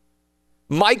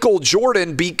 Michael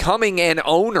Jordan becoming an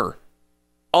owner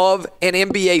of an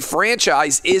NBA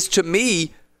franchise is, to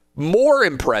me, more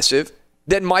impressive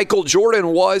than Michael Jordan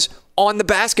was on the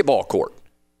basketball court,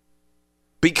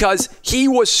 because he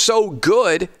was so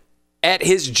good at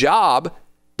his job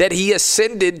that he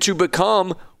ascended to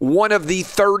become one of the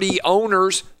 30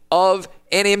 owners of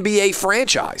an NBA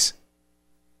franchise.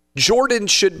 Jordan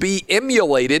should be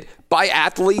emulated by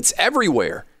athletes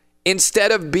everywhere.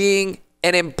 Instead of being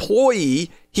an employee,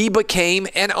 he became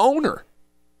an owner.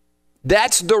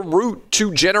 That's the route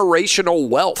to generational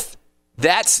wealth.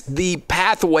 That's the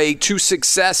pathway to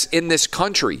success in this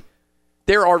country.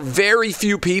 There are very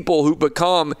few people who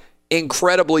become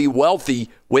incredibly wealthy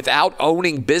without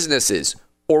owning businesses,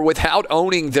 or without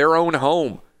owning their own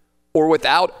home, or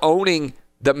without owning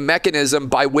the mechanism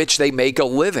by which they make a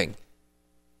living.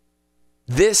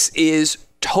 This is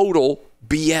total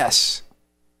BS.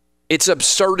 It's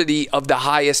absurdity of the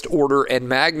highest order and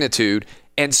magnitude,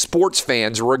 and sports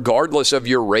fans, regardless of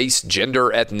your race, gender,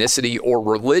 ethnicity, or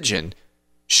religion,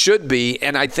 should be,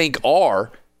 and I think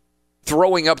are,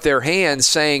 throwing up their hands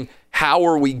saying, how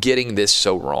are we getting this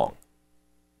so wrong?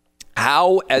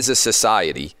 How, as a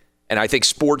society, and I think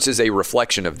sports is a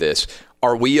reflection of this,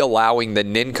 are we allowing the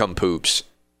nincompoops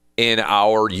in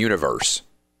our universe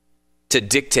to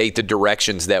dictate the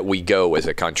directions that we go as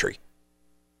a country?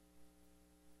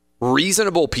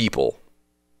 Reasonable people,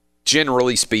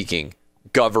 generally speaking,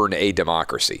 govern a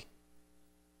democracy.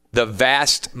 The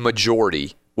vast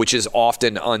majority, which is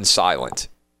often unsilent,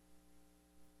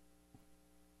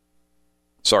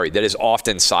 that is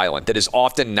often silent, that is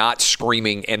often not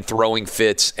screaming and throwing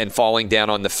fits and falling down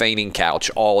on the fainting couch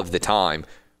all of the time,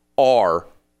 are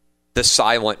the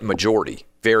silent majority,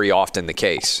 very often the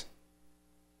case.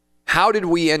 How did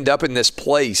we end up in this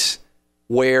place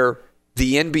where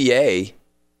the NBA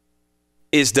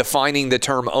is defining the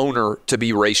term owner to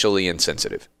be racially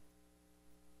insensitive?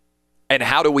 And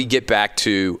how do we get back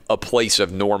to a place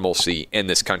of normalcy in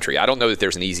this country? I don't know that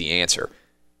there's an easy answer.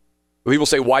 People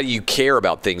say, why do you care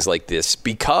about things like this?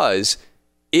 Because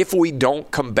if we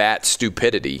don't combat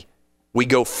stupidity, we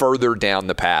go further down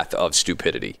the path of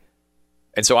stupidity.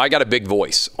 And so I got a big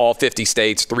voice. All 50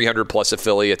 states, 300 plus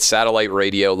affiliates, satellite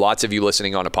radio, lots of you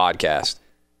listening on a podcast.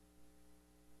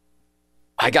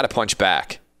 I got to punch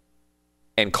back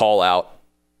and call out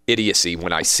idiocy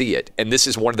when I see it. And this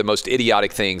is one of the most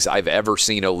idiotic things I've ever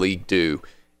seen a league do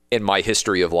in my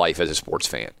history of life as a sports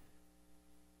fan.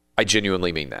 I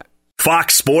genuinely mean that.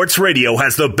 Fox Sports Radio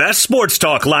has the best sports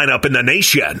talk lineup in the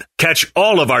nation. Catch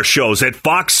all of our shows at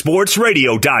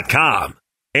foxsportsradio.com.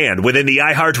 And within the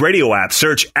iHeartRadio app,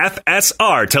 search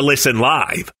FSR to listen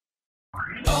live.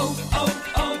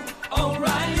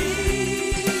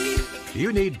 O'Reilly.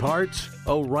 You need parts?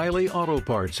 O'Reilly Auto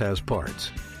Parts has parts.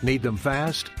 Need them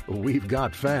fast? We've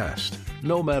got fast.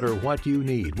 No matter what you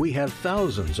need, we have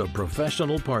thousands of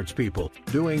professional parts people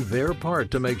doing their part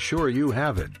to make sure you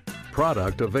have it.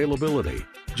 Product availability.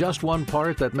 Just one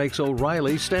part that makes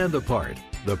O'Reilly stand apart.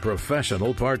 The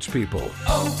professional parts people.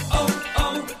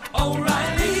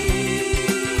 O'Reilly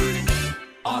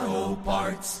Auto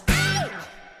Parts.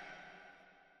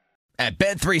 At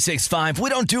Bet365, we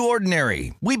don't do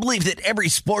ordinary. We believe that every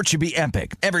sport should be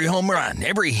epic. Every home run,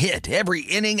 every hit, every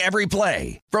inning, every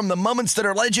play. From the moments that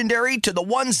are legendary to the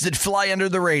ones that fly under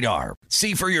the radar.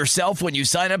 See for yourself when you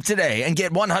sign up today and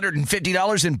get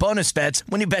 $150 in bonus bets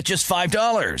when you bet just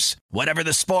 $5. Whatever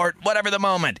the sport, whatever the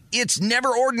moment, it's never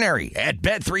ordinary at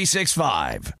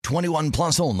Bet365. 21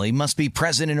 plus only. Must be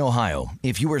present in Ohio.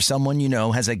 If you or someone you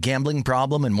know has a gambling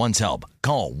problem and wants help,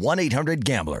 call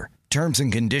 1-800-GAMBLER. Terms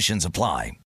and conditions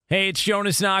apply. Hey, it's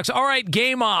Jonas Knox. All right,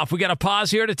 game off. We got to pause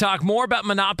here to talk more about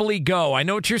Monopoly Go. I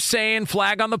know what you're saying,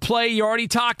 flag on the play. You already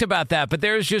talked about that, but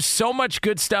there's just so much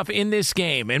good stuff in this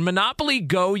game. In Monopoly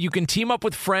Go, you can team up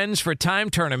with friends for time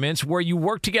tournaments where you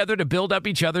work together to build up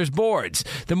each other's boards.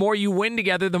 The more you win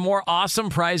together, the more awesome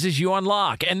prizes you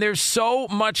unlock. And there's so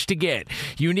much to get.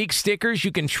 Unique stickers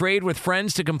you can trade with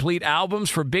friends to complete albums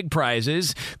for big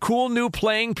prizes. Cool new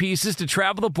playing pieces to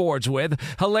travel the boards with.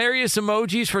 Hilarious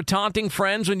emojis for taunting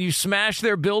friends when you smash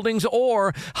their buildings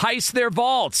or heist their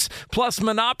vaults. Plus,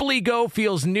 Monopoly Go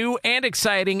feels new and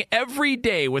exciting every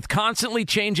day with constantly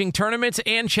changing tournaments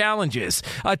and challenges.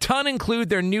 A ton include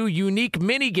their new unique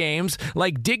mini games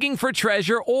like digging for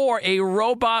treasure or a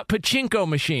robot pachinko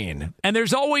machine. And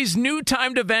there's always new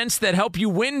timed events that help you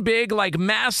win big, like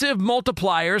massive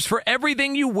multipliers for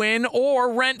everything you win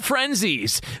or rent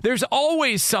frenzies. There's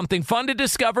always something fun to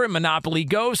discover in Monopoly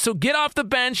Go, so get off the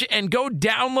bench and go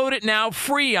download it now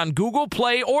free on Google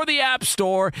Play or the App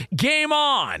Store. Game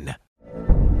on!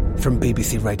 From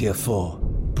BBC Radio 4,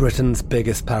 Britain's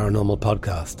biggest paranormal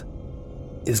podcast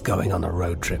is going on a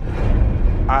road trip.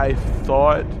 I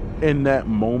thought in that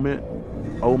moment,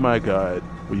 oh my God,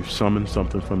 we've summoned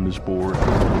something from this board.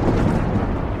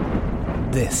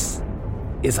 This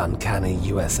is Uncanny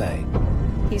USA.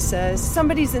 He says,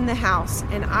 somebody's in the house,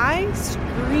 and I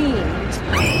screamed.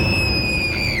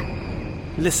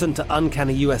 Listen to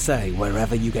Uncanny USA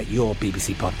wherever you get your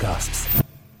BBC podcasts,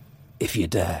 if you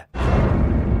dare.